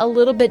became a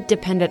little bit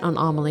dependent on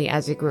Amelie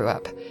as he grew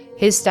up.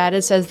 His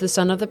status as the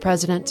son of the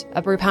president,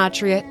 a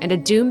repatriate, and a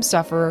doom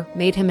sufferer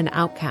made him an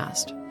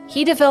outcast.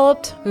 He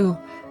developed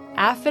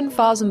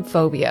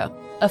aphanphasmophobia,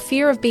 a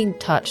fear of being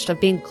touched, of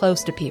being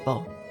close to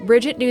people.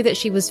 Bridget knew that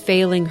she was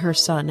failing her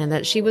son and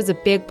that she was a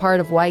big part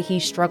of why he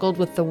struggled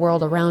with the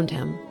world around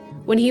him.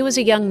 When he was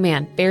a young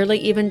man, barely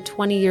even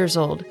 20 years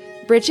old,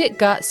 Bridget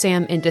got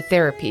Sam into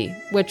therapy,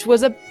 which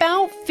was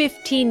about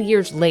 15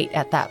 years late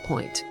at that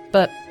point.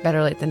 But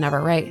better late than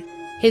never, right?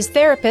 His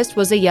therapist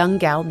was a young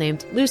gal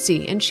named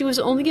Lucy, and she was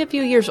only a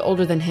few years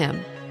older than him.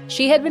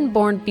 She had been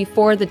born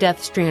before the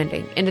Death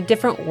Stranding, in a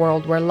different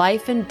world where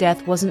life and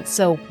death wasn't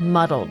so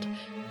muddled.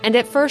 And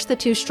at first the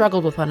two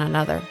struggled with one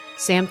another.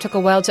 Sam took a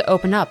while to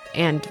open up,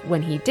 and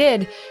when he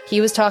did,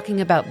 he was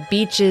talking about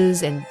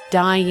beaches and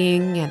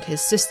dying and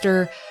his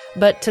sister,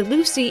 but to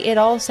Lucy it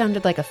all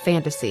sounded like a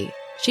fantasy.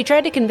 She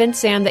tried to convince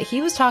Sam that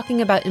he was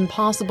talking about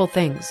impossible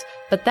things,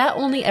 but that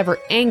only ever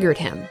angered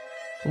him.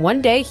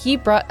 One day he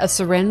brought a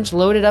syringe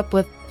loaded up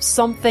with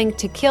something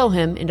to kill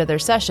him into their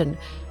session,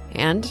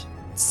 and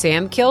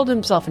Sam killed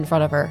himself in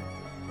front of her.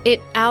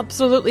 It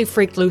absolutely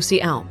freaked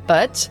Lucy out,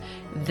 but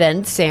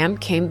then Sam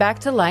came back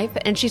to life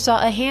and she saw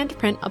a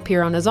handprint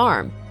appear on his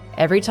arm.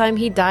 Every time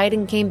he died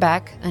and came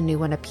back, a new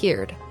one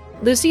appeared.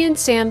 Lucy and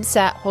Sam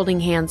sat holding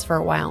hands for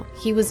a while.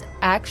 He was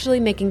actually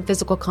making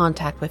physical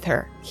contact with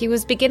her. He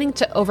was beginning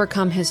to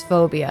overcome his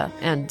phobia,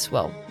 and,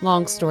 well,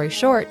 long story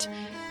short,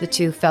 the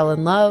two fell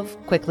in love,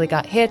 quickly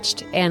got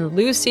hitched, and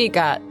Lucy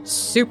got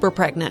super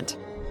pregnant.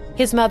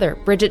 His mother,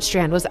 Bridget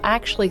Strand, was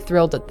actually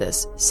thrilled at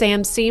this.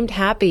 Sam seemed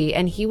happy,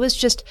 and he was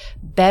just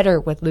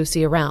better with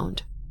Lucy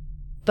around.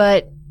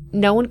 But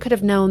no one could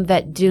have known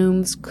that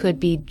dooms could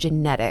be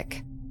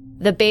genetic.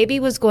 The baby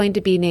was going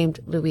to be named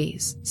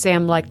Louise.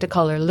 Sam liked to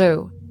call her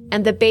Lou.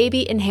 And the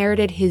baby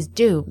inherited his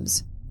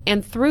dooms.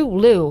 And through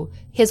Lou,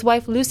 his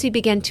wife Lucy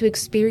began to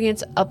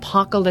experience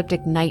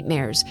apocalyptic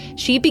nightmares.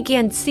 She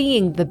began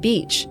seeing the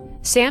beach.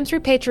 Sam's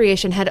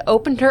repatriation had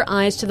opened her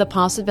eyes to the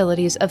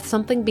possibilities of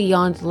something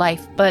beyond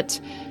life, but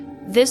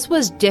this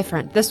was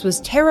different. This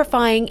was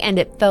terrifying, and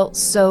it felt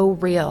so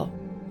real.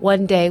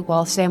 One day,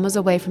 while Sam was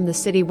away from the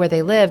city where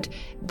they lived,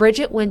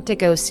 Bridget went to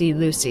go see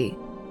Lucy.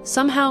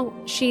 Somehow,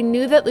 she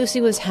knew that Lucy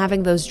was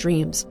having those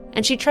dreams,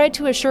 and she tried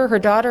to assure her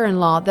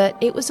daughter-in-law that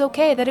it was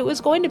okay, that it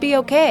was going to be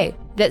okay,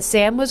 that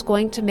Sam was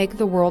going to make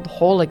the world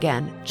whole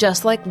again,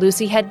 just like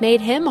Lucy had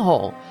made him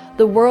whole.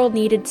 The world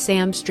needed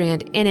Sam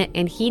Strand in it,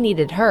 and he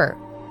needed her.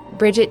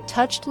 Bridget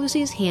touched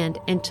Lucy's hand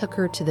and took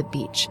her to the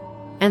beach.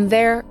 And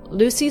there,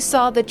 Lucy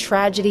saw the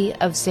tragedy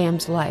of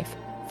Sam's life.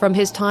 From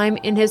his time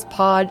in his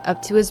pod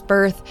up to his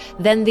birth,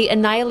 then the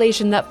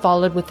annihilation that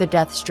followed with the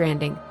Death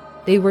Stranding.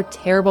 They were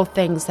terrible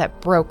things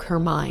that broke her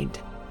mind.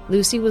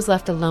 Lucy was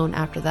left alone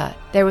after that.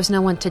 There was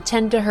no one to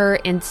tend to her,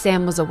 and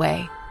Sam was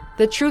away.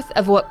 The truth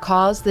of what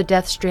caused the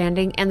Death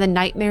Stranding and the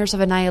nightmares of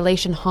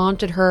annihilation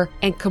haunted her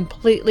and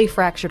completely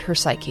fractured her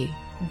psyche.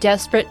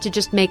 Desperate to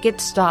just make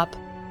it stop,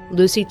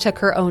 Lucy took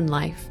her own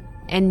life,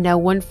 and no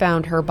one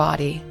found her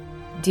body.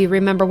 Do you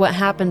remember what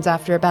happens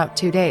after about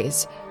 2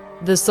 days?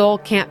 The soul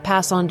can't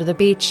pass on to the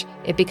beach.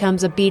 It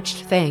becomes a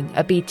beached thing,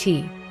 a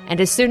BT. And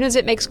as soon as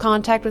it makes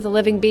contact with a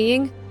living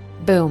being,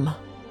 boom.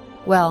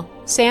 Well,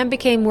 Sam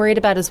became worried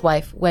about his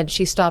wife when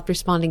she stopped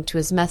responding to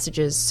his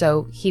messages,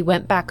 so he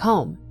went back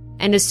home.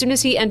 And as soon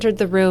as he entered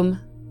the room,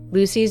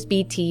 Lucy's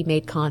BT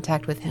made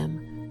contact with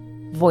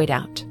him. Void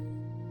out.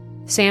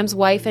 Sam's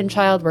wife and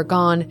child were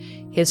gone,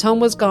 his home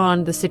was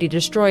gone, the city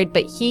destroyed,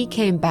 but he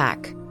came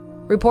back.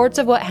 Reports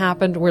of what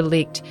happened were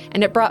leaked,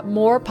 and it brought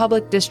more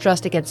public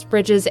distrust against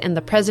Bridges and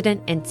the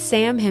president and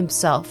Sam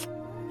himself.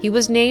 He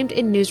was named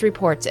in news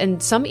reports,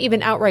 and some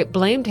even outright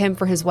blamed him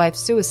for his wife's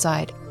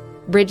suicide.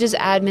 Bridges'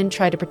 admin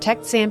tried to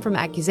protect Sam from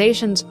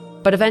accusations,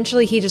 but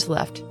eventually he just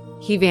left.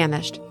 He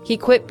vanished. He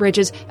quit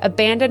Bridges,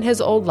 abandoned his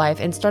old life,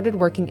 and started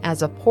working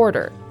as a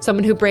porter,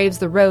 someone who braves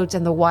the roads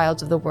and the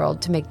wilds of the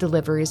world to make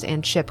deliveries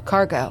and ship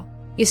cargo.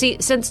 You see,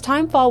 since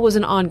timefall was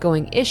an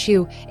ongoing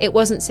issue, it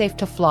wasn't safe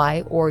to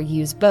fly or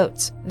use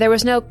boats. There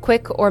was no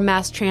quick or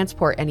mass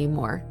transport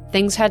anymore.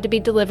 Things had to be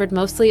delivered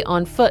mostly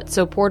on foot,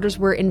 so porters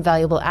were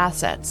invaluable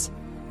assets.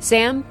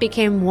 Sam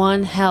became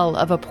one hell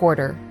of a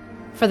porter.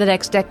 For the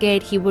next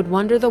decade, he would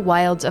wander the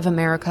wilds of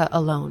America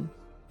alone,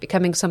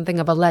 becoming something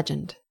of a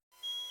legend.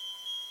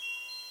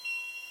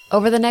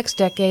 Over the next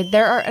decade,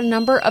 there are a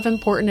number of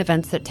important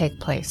events that take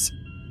place.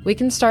 We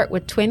can start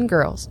with twin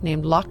girls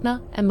named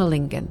Lochna and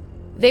Malingen.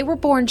 They were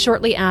born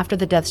shortly after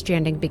the Death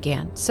Stranding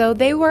began, so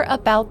they were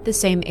about the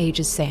same age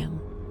as Sam.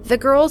 The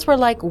girls were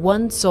like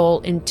one soul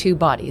in two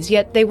bodies,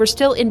 yet they were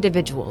still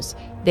individuals.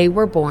 They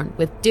were born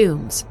with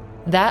dooms.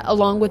 That,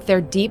 along with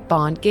their deep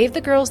bond, gave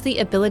the girls the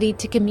ability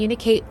to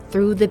communicate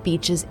through the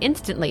beaches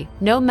instantly,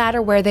 no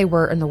matter where they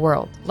were in the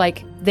world.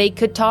 Like, they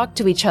could talk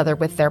to each other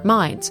with their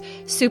minds.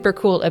 Super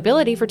cool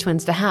ability for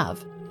twins to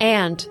have.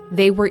 And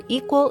they were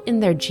equal in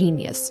their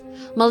genius.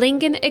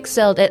 Malingen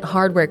excelled at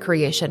hardware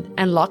creation,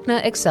 and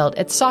Lochna excelled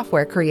at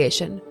software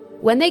creation.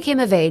 When they came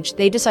of age,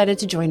 they decided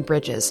to join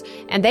Bridges,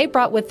 and they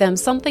brought with them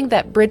something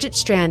that Bridget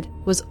Strand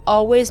was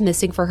always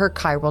missing for her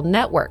chiral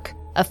network: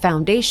 a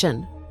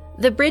foundation.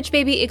 The bridge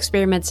baby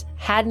experiments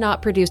had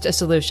not produced a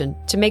solution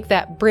to make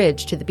that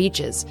bridge to the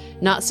beaches.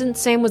 Not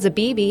since Sam was a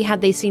BB had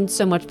they seen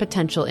so much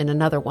potential in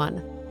another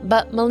one.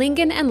 But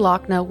Malingen and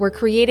Lochna were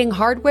creating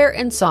hardware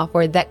and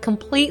software that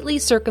completely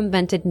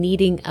circumvented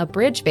needing a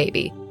bridge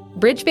baby.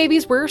 Bridge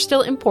babies were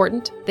still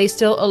important. They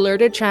still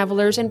alerted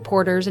travelers and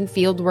porters and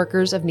field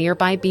workers of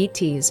nearby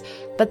BTs,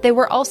 but they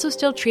were also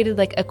still treated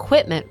like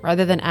equipment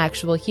rather than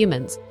actual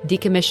humans,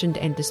 decommissioned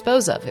and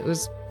disposed of. It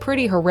was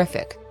pretty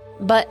horrific.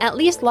 But at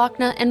least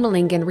Lochna and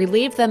Malingen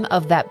relieved them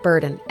of that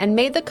burden and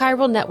made the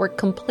chiral network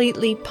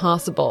completely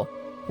possible.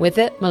 With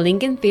it,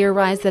 Malingen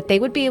theorized that they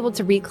would be able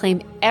to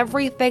reclaim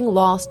everything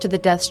lost to the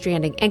Death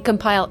Stranding and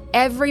compile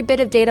every bit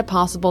of data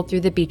possible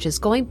through the beaches,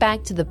 going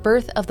back to the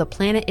birth of the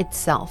planet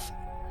itself.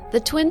 The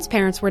twins'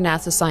 parents were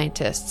NASA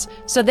scientists,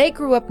 so they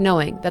grew up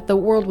knowing that the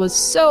world was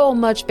so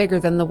much bigger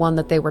than the one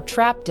that they were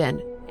trapped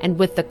in. And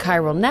with the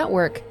chiral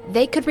network,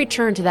 they could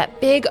return to that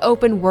big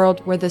open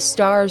world where the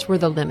stars were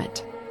the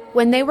limit.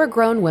 When they were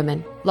grown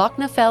women,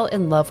 Lochna fell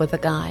in love with a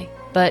guy,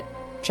 but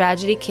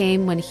tragedy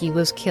came when he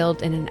was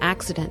killed in an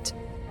accident.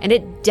 And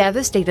it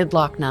devastated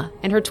Lochna,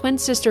 and her twin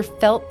sister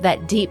felt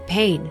that deep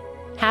pain.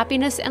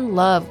 Happiness and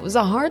love was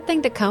a hard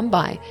thing to come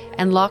by,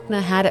 and Lochna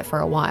had it for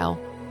a while,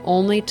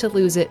 only to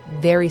lose it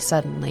very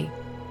suddenly.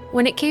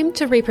 When it came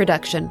to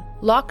reproduction,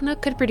 Lochna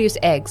could produce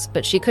eggs,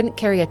 but she couldn't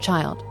carry a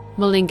child.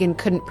 Malingen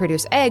couldn't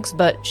produce eggs,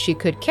 but she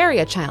could carry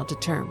a child to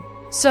term.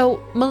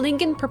 So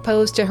Malingen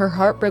proposed to her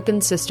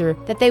heartbroken sister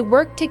that they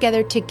work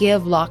together to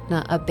give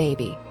Lochna a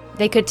baby.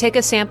 They could take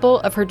a sample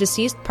of her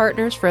deceased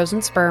partner's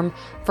frozen sperm,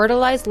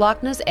 fertilize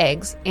Lochna's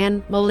eggs,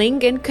 and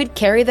Malingen could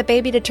carry the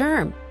baby to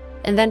term.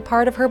 And then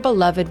part of her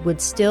beloved would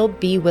still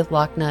be with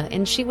Lochna,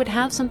 and she would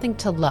have something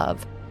to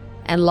love.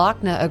 And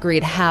Lochna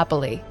agreed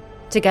happily.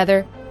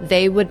 Together,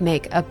 they would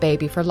make a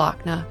baby for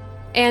Lochna.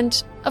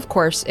 And, of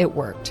course, it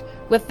worked.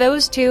 With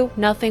those two,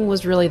 nothing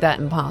was really that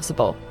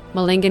impossible.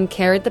 Malingen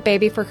carried the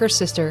baby for her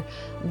sister,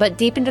 but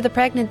deep into the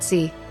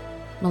pregnancy,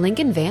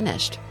 Malingen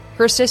vanished.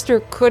 Her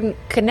sister couldn't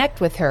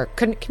connect with her,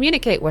 couldn't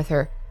communicate with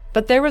her,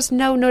 but there was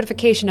no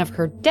notification of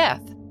her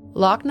death.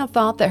 Lochna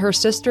thought that her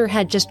sister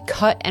had just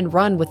cut and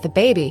run with the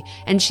baby,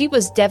 and she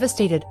was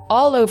devastated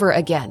all over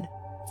again.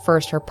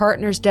 First her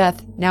partner's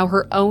death, now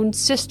her own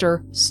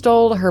sister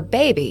stole her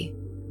baby.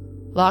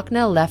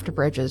 Lochna left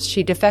Bridges.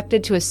 She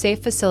defected to a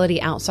safe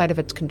facility outside of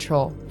its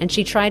control, and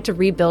she tried to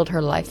rebuild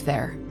her life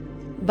there.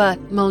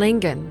 But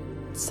Malingen,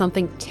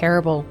 something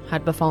terrible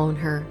had befallen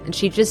her, and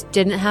she just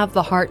didn't have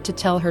the heart to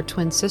tell her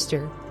twin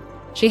sister.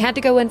 She had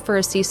to go in for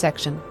a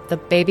C-section. The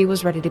baby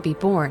was ready to be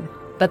born.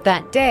 But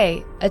that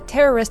day, a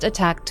terrorist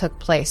attack took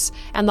place,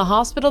 and the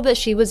hospital that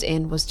she was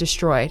in was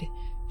destroyed.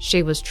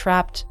 She was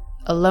trapped,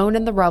 alone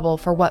in the rubble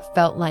for what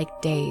felt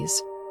like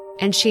days.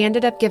 And she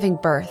ended up giving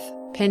birth,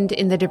 pinned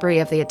in the debris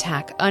of the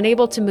attack,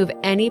 unable to move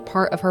any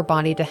part of her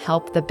body to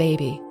help the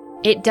baby.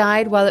 It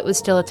died while it was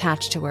still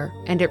attached to her,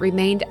 and it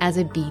remained as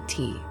a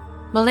BT.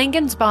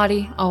 Malingen's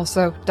body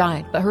also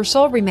died, but her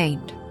soul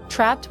remained,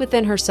 trapped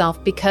within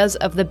herself because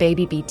of the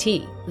baby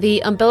BT. The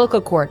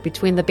umbilical cord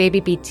between the baby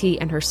BT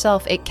and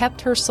herself, it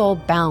kept her soul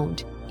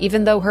bound,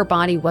 even though her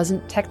body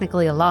wasn't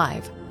technically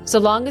alive. So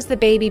long as the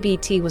baby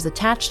BT was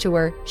attached to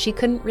her, she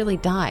couldn't really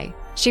die.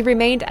 She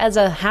remained as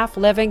a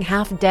half-living,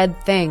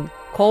 half-dead thing,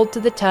 cold to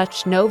the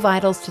touch, no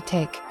vitals to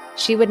take.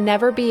 she would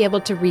never be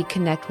able to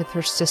reconnect with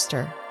her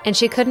sister. And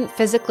she couldn't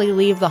physically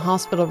leave the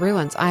hospital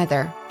ruins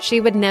either.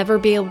 She would never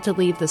be able to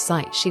leave the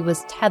site. She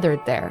was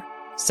tethered there.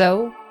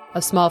 So,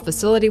 a small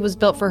facility was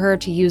built for her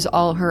to use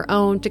all her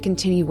own to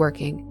continue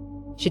working.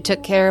 She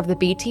took care of the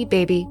BT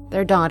baby,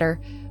 their daughter,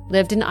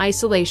 lived in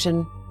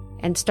isolation,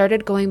 and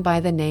started going by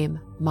the name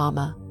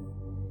Mama.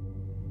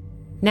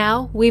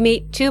 Now we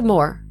meet two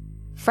more,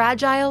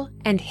 Fragile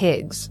and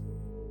Higgs.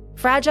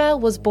 Fragile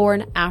was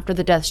born after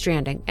the Death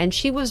Stranding, and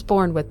she was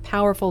born with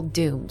powerful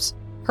dooms.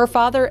 Her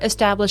father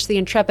established the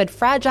intrepid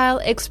Fragile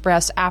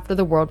Express after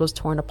the world was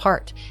torn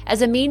apart,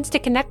 as a means to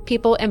connect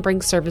people and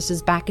bring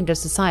services back into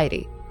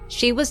society.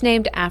 She was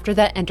named after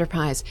that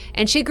enterprise,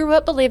 and she grew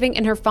up believing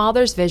in her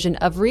father's vision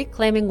of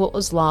reclaiming what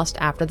was lost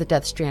after the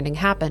Death Stranding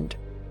happened.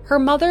 Her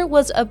mother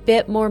was a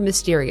bit more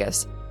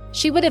mysterious.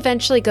 She would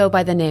eventually go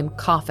by the name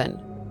Coffin.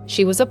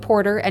 She was a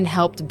porter and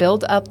helped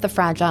build up the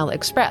Fragile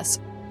Express.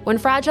 When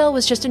Fragile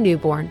was just a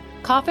newborn,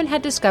 Coffin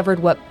had discovered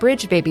what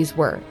bridge babies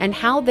were and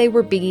how they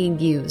were being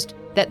used,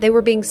 that they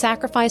were being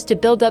sacrificed to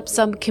build up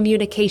some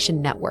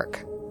communication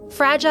network.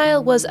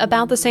 Fragile was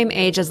about the same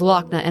age as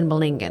Lochna and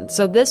Malingen,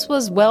 so this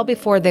was well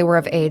before they were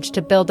of age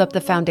to build up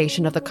the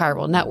foundation of the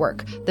chiral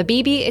network. The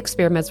BB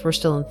experiments were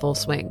still in full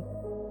swing.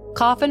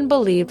 Coffin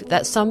believed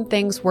that some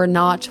things were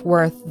not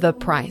worth the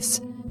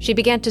price. She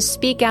began to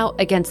speak out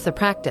against the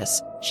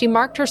practice. She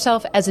marked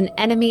herself as an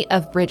enemy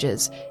of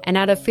Bridges, and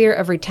out of fear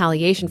of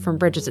retaliation from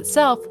Bridges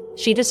itself,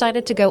 she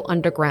decided to go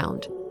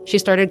underground. She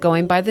started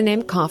going by the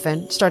name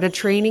Coffin, started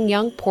training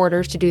young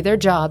porters to do their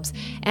jobs,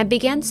 and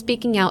began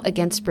speaking out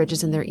against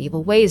Bridges and their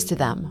evil ways to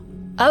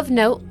them. Of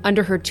note,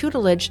 under her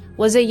tutelage,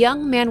 was a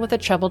young man with a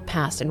troubled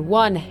past and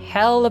one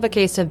hell of a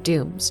case of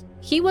dooms.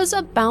 He was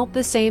about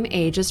the same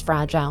age as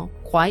Fragile,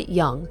 quite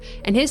young,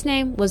 and his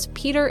name was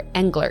Peter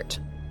Englert.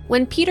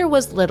 When Peter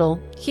was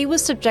little, he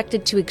was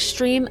subjected to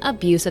extreme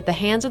abuse at the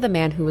hands of the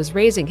man who was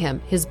raising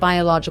him, his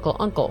biological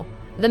uncle.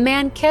 The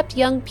man kept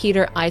young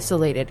Peter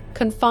isolated,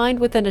 confined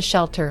within a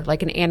shelter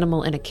like an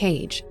animal in a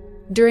cage.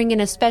 During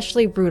an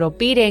especially brutal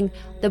beating,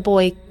 the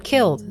boy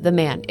killed the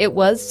man. It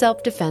was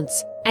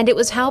self-defense, and it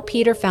was how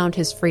Peter found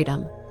his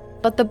freedom.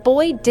 But the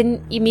boy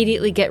didn't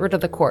immediately get rid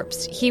of the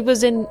corpse. He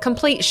was in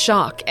complete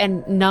shock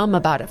and numb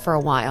about it for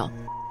a while.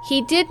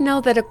 He did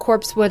know that a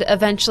corpse would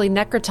eventually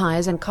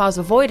necrotize and cause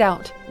a void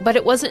out, but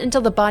it wasn't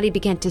until the body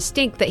began to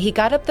stink that he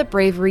got up the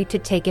bravery to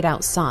take it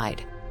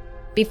outside.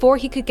 Before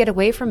he could get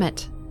away from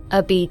it,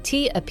 a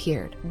BT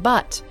appeared,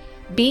 but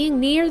being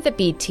near the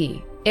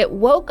BT, it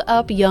woke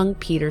up young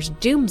Peter's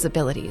Doom's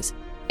abilities.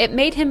 It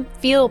made him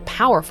feel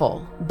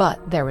powerful,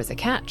 but there was a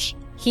catch.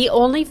 He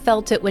only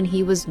felt it when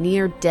he was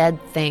near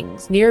dead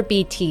things, near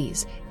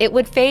BTs. It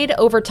would fade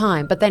over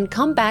time, but then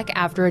come back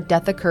after a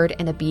death occurred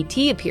and a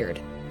BT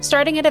appeared.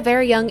 Starting at a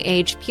very young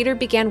age, Peter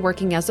began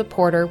working as a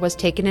porter, was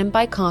taken in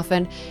by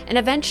Coffin, and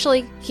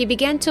eventually he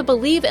began to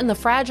believe in the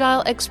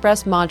Fragile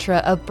Express mantra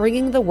of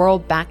bringing the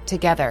world back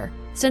together.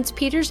 Since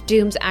Peter's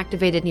dooms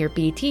activated near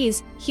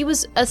BTs, he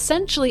was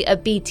essentially a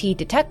BT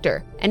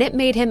detector, and it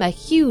made him a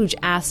huge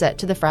asset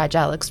to the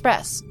Fragile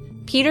Express.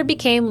 Peter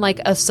became like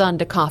a son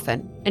to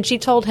Coffin, and she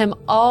told him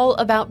all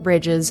about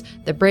Bridges,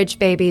 the bridge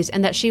babies,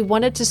 and that she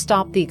wanted to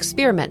stop the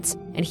experiments,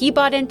 and he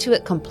bought into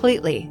it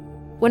completely.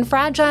 When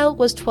Fragile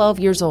was 12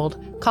 years old,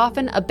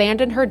 Coffin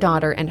abandoned her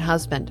daughter and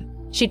husband.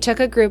 She took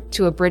a group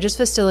to a Bridges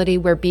facility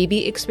where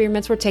BB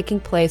experiments were taking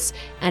place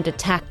and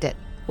attacked it.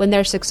 When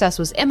their success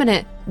was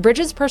imminent,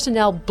 Bridges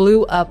personnel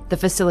blew up the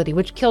facility,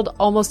 which killed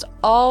almost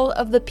all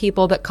of the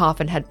people that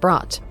Coffin had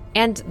brought.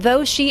 And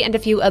though she and a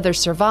few others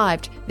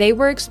survived, they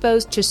were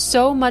exposed to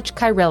so much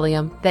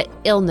chiralium that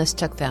illness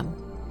took them.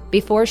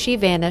 Before she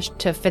vanished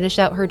to finish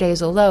out her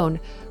days alone,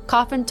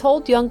 Coffin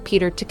told young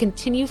Peter to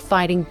continue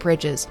fighting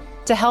Bridges,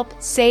 to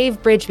help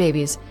save bridge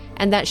babies,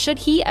 and that should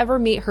he ever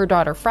meet her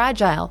daughter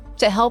Fragile,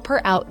 to help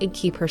her out and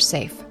keep her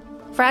safe.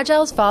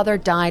 Fragile's father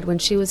died when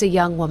she was a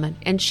young woman,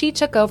 and she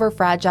took over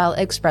Fragile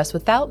Express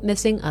without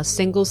missing a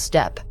single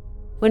step.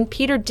 When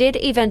Peter did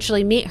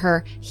eventually meet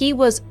her, he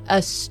was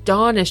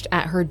astonished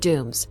at her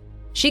dooms.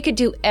 She could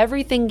do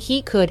everything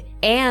he could,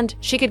 and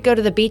she could go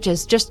to the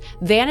beaches, just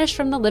vanish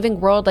from the living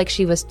world like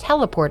she was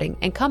teleporting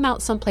and come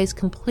out someplace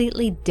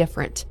completely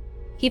different.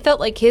 He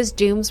felt like his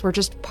dooms were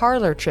just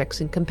parlor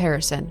tricks in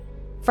comparison.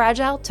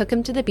 Fragile took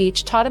him to the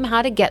beach, taught him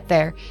how to get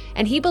there,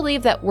 and he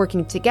believed that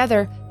working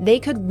together, they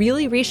could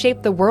really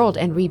reshape the world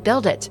and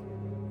rebuild it.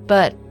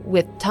 But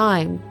with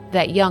time,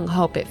 that young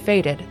hope, it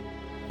faded.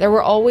 There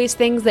were always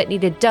things that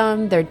needed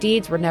done, their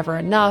deeds were never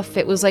enough.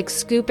 It was like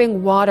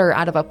scooping water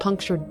out of a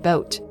punctured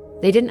boat.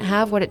 They didn't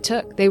have what it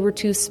took. They were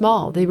too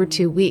small. They were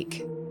too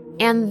weak.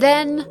 And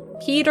then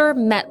Peter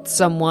met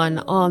someone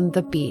on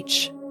the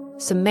beach.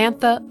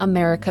 Samantha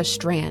America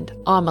Strand,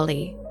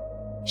 Amelie.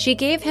 She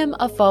gave him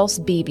a false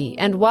BB,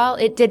 and while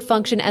it did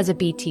function as a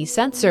BT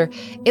sensor,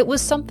 it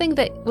was something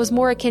that was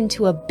more akin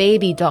to a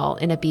baby doll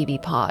in a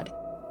BB pod.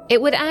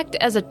 It would act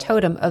as a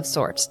totem of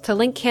sorts to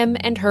link him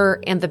and her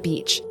and the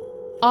beach.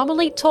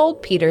 Amelie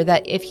told Peter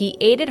that if he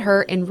aided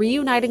her in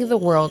reuniting the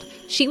world,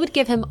 she would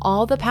give him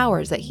all the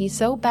powers that he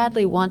so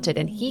badly wanted,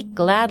 and he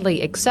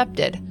gladly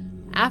accepted.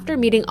 After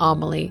meeting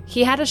Amelie,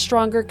 he had a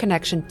stronger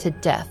connection to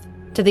death,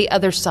 to the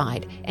other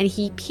side, and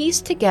he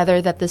pieced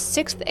together that the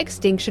sixth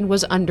extinction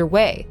was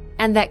underway,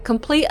 and that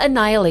complete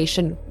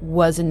annihilation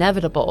was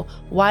inevitable.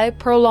 Why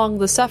prolong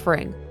the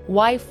suffering?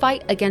 Why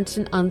fight against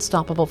an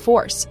unstoppable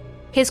force?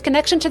 His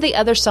connection to the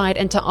other side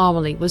and to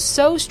Amelie was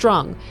so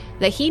strong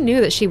that he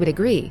knew that she would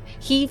agree.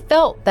 He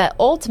felt that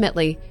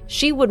ultimately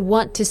she would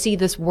want to see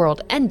this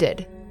world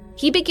ended.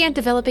 He began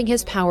developing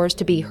his powers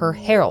to be her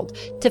herald,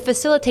 to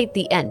facilitate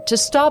the end, to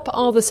stop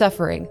all the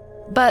suffering.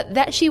 But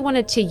that she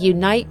wanted to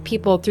unite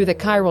people through the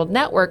chiral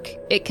network,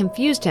 it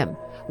confused him.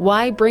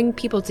 Why bring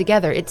people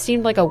together? It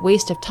seemed like a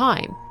waste of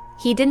time.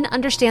 He didn't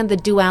understand the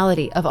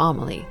duality of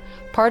Amelie.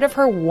 Part of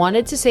her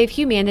wanted to save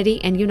humanity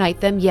and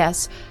unite them,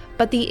 yes,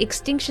 but the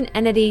extinction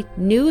entity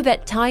knew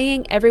that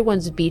tying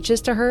everyone's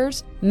beaches to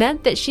hers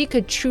meant that she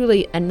could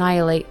truly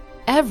annihilate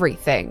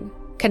everything.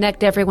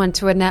 Connect everyone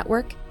to a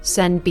network,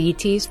 send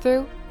BTs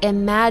through.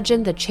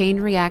 Imagine the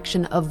chain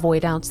reaction of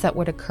voidouts that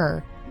would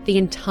occur. The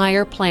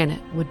entire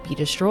planet would be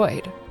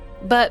destroyed.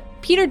 But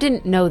Peter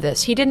didn't know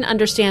this. He didn't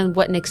understand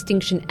what an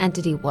extinction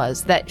entity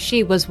was, that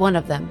she was one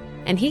of them,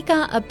 and he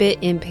got a bit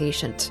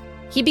impatient.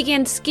 He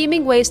began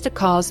scheming ways to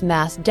cause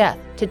mass death,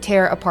 to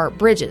tear apart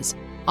bridges.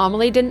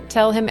 Amelie didn't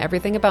tell him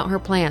everything about her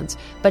plans,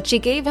 but she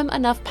gave him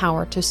enough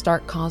power to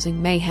start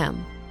causing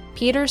mayhem.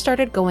 Peter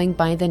started going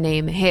by the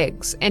name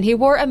Higgs, and he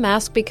wore a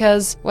mask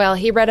because, well,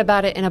 he read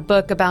about it in a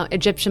book about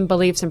Egyptian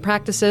beliefs and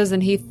practices,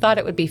 and he thought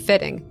it would be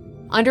fitting.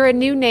 Under a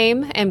new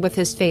name, and with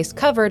his face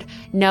covered,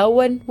 no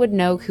one would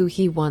know who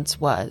he once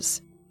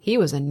was. He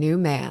was a new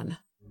man.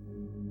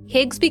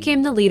 Higgs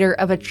became the leader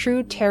of a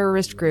true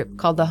terrorist group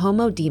called the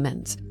Homo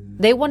Demons.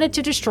 They wanted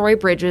to destroy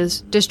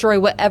bridges, destroy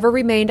whatever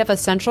remained of a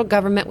central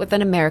government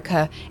within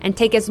America, and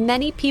take as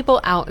many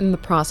people out in the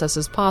process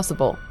as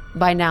possible.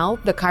 By now,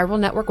 the chiral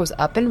network was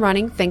up and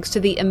running thanks to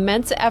the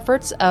immense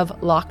efforts of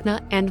Lochner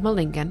and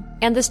Malingen,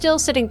 and the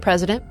still-sitting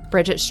president,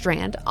 Bridget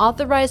Strand,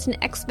 authorized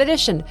an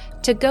expedition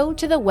to go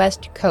to the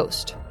West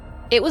Coast.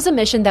 It was a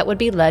mission that would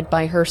be led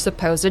by her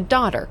supposed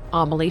daughter,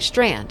 Amelie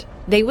Strand.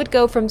 They would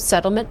go from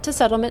settlement to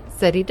settlement,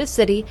 city to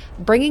city,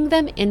 bringing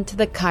them into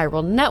the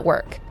chiral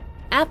network.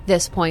 At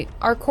this point,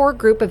 our core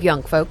group of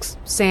young folks,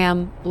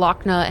 Sam,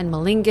 Lochner and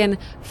Malingen,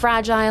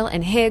 Fragile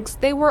and Higgs,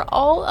 they were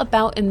all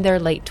about in their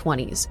late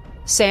 20s.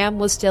 Sam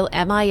was still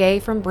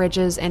MIA from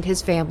Bridges and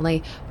his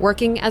family,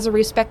 working as a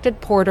respected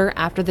porter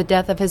after the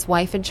death of his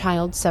wife and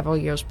child several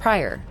years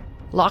prior.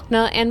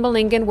 Lochner and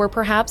Malingen were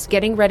perhaps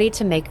getting ready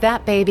to make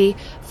that baby.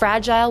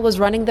 Fragile was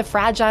running the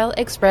Fragile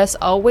Express,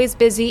 always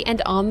busy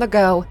and on the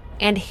go,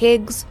 and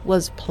Higgs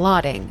was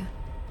plotting.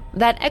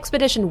 That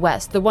expedition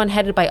west, the one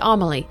headed by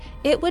Amelie,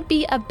 it would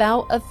be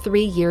about a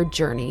 3-year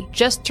journey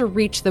just to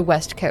reach the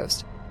West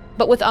Coast.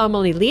 But with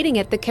Amelie leading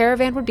it, the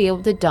caravan would be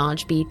able to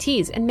dodge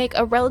BTs and make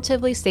a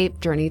relatively safe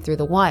journey through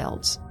the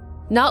wilds.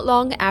 Not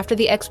long after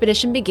the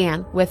expedition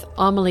began, with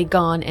Amelie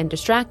gone and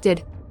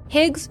distracted,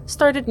 Higgs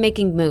started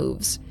making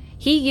moves.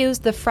 He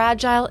used the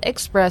Fragile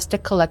Express to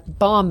collect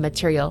bomb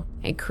material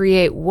and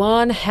create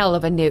one hell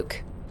of a nuke.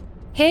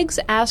 Higgs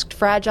asked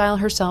Fragile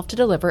herself to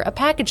deliver a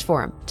package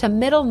for him to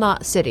Middle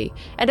Knot City,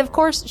 and of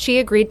course she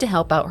agreed to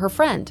help out her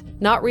friend,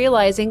 not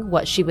realizing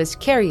what she was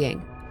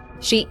carrying.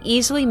 She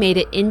easily made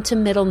it into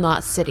Middle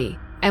Knot City,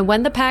 and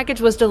when the package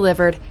was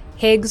delivered,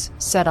 Higgs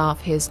set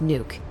off his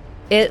nuke.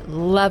 It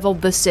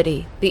leveled the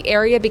city. The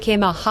area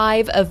became a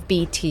hive of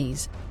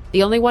BTs.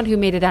 The only one who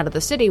made it out of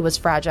the city was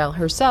Fragile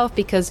herself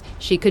because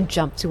she could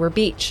jump to her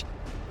beach.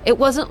 It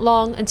wasn't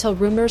long until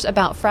rumors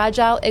about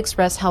Fragile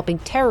Express helping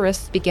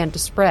terrorists began to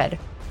spread.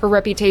 Her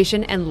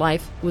reputation and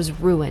life was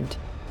ruined.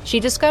 She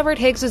discovered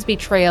Higgs's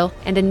betrayal,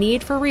 and a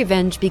need for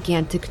revenge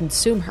began to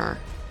consume her.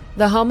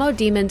 The Homo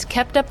Demons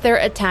kept up their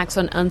attacks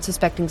on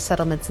unsuspecting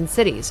settlements and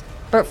cities,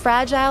 but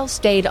Fragile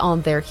stayed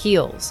on their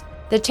heels.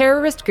 The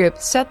terrorist group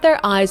set their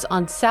eyes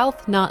on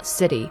South Knot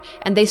City,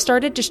 and they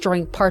started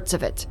destroying parts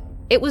of it.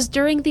 It was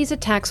during these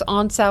attacks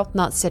on South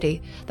Knot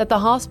City that the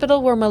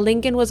hospital where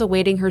Malingen was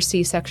awaiting her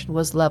C-section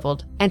was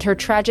leveled, and her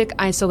tragic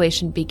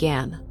isolation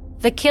began.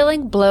 The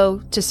killing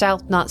blow to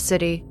South Knot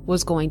City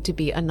was going to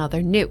be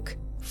another nuke.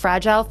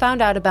 Fragile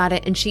found out about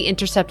it and she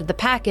intercepted the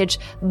package,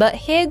 but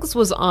Higgs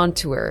was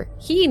onto her.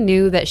 He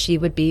knew that she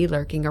would be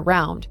lurking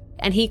around,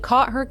 and he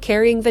caught her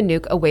carrying the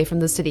nuke away from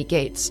the city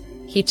gates.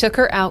 He took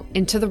her out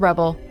into the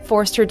rubble,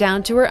 forced her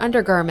down to her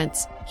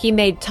undergarments. He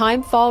made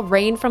timefall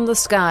rain from the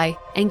sky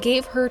and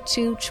gave her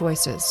 2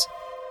 choices.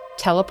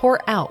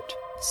 Teleport out,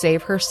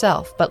 save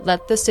herself, but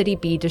let the city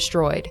be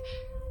destroyed.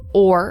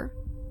 Or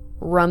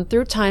run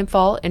through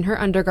timefall in her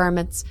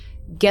undergarments,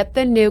 get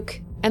the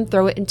nuke, and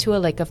throw it into a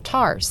lake of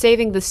tar,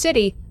 saving the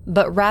city,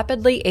 but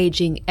rapidly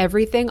aging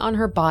everything on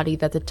her body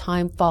that the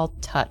timefall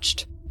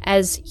touched.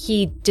 As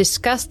he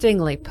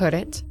disgustingly put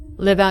it,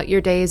 live out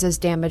your days as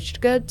damaged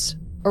goods,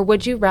 or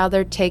would you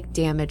rather take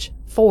damage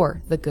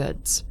for the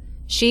goods?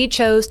 She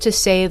chose to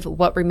save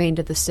what remained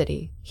of the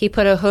city. He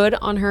put a hood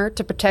on her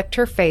to protect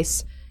her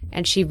face,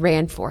 and she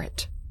ran for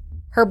it.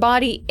 Her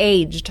body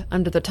aged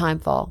under the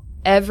timefall.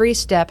 Every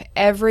step,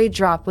 every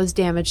drop was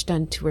damage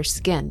done to her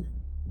skin.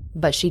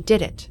 But she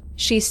did it.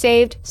 She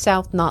saved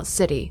South Knot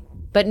City.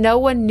 But no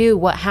one knew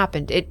what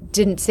happened. It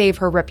didn't save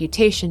her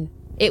reputation.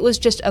 It was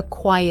just a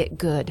quiet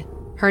good.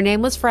 Her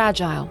name was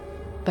Fragile,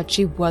 but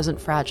she wasn't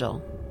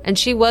fragile. And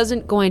she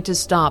wasn't going to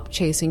stop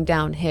chasing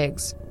down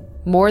Higgs.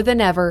 More than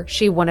ever,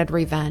 she wanted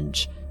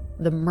revenge.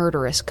 The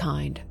murderous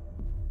kind.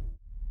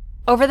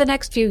 Over the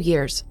next few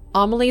years,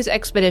 Amelie's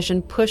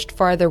expedition pushed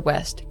farther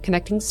west,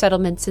 connecting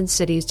settlements and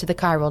cities to the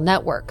chiral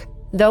network.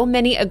 Though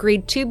many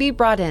agreed to be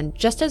brought in,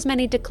 just as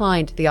many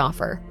declined the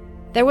offer.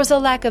 There was a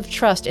lack of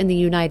trust in the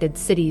United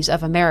Cities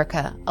of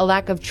America, a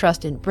lack of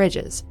trust in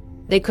bridges.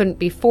 They couldn't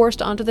be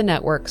forced onto the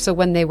network, so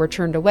when they were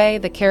turned away,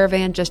 the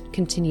caravan just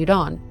continued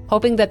on,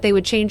 hoping that they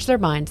would change their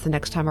minds the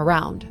next time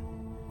around.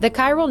 The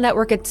chiral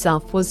network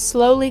itself was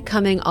slowly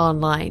coming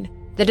online.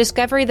 The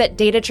discovery that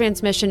data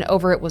transmission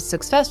over it was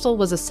successful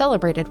was a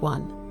celebrated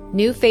one.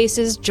 New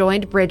faces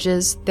joined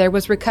bridges. There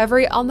was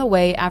recovery on the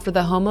way after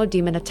the Homo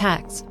demon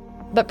attacks.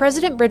 But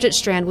President Bridget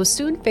Strand was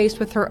soon faced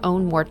with her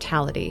own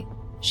mortality.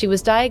 She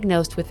was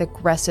diagnosed with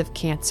aggressive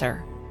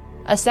cancer.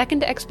 A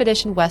second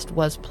expedition west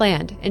was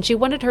planned, and she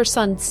wanted her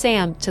son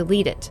Sam to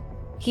lead it.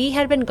 He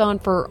had been gone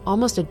for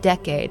almost a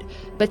decade,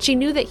 but she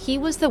knew that he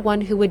was the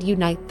one who would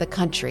unite the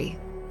country.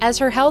 As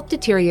her health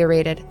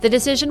deteriorated, the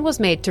decision was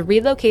made to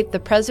relocate the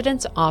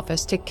president's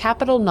office to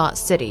Capital Knot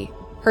City.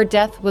 Her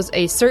death was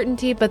a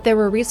certainty, but there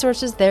were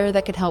resources there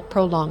that could help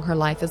prolong her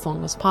life as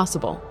long as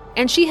possible.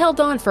 And she held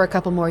on for a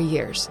couple more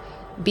years.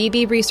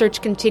 BB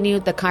research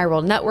continued, the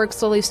chiral network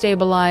slowly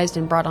stabilized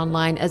and brought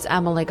online as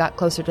Amelie got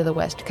closer to the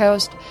west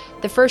coast.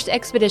 The first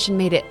expedition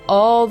made it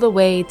all the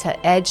way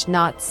to Edge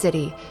Knot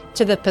City,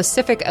 to the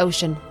Pacific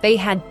Ocean. They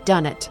had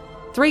done it.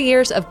 3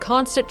 years of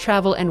constant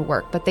travel and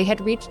work, but they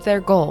had reached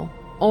their goal.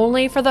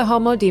 Only for the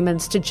Homo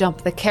demons to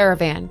jump the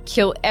caravan,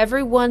 kill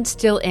everyone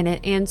still in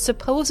it, and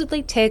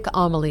supposedly take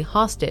Amelie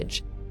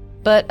hostage.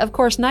 But of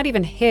course, not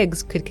even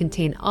Higgs could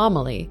contain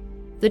Amelie.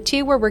 The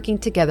two were working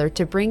together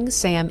to bring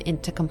Sam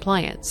into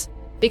compliance,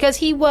 because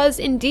he was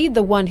indeed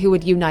the one who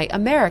would unite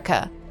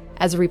America.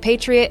 As a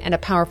repatriate and a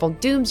powerful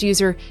Dooms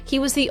user, he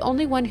was the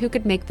only one who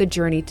could make the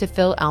journey to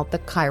fill out the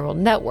chiral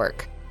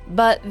network.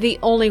 But the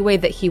only way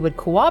that he would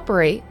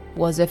cooperate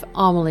was if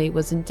Amelie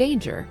was in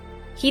danger.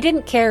 He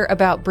didn't care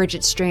about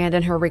Bridget Strand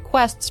and her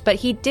requests, but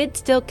he did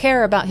still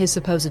care about his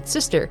supposed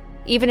sister,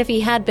 even if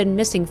he had been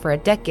missing for a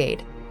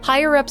decade.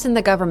 Higher-ups in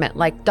the government,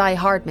 like Die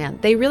Hardman,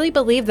 they really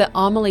believed that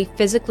Amelie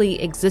physically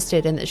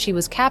existed and that she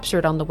was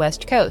captured on the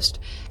West Coast.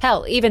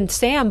 Hell, even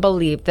Sam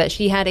believed that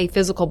she had a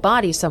physical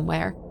body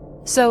somewhere.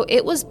 So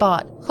it was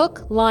bought,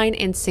 hook, line,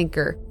 and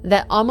sinker,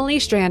 that Amelie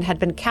Strand had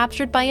been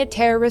captured by a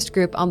terrorist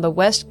group on the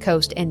West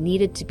Coast and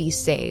needed to be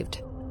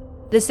saved.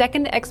 The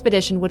second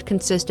expedition would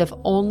consist of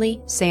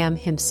only Sam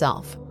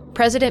himself.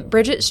 President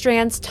Bridget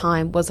Strand's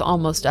time was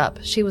almost up.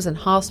 She was in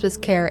hospice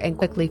care and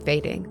quickly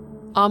fading.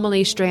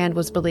 Amelie Strand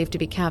was believed to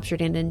be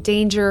captured and in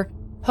danger.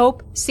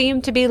 Hope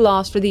seemed to be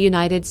lost for the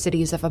United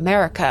Cities of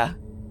America.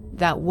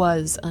 That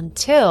was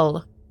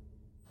until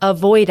a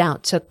void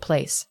out took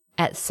place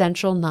at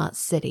Central Knot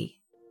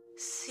City.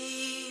 See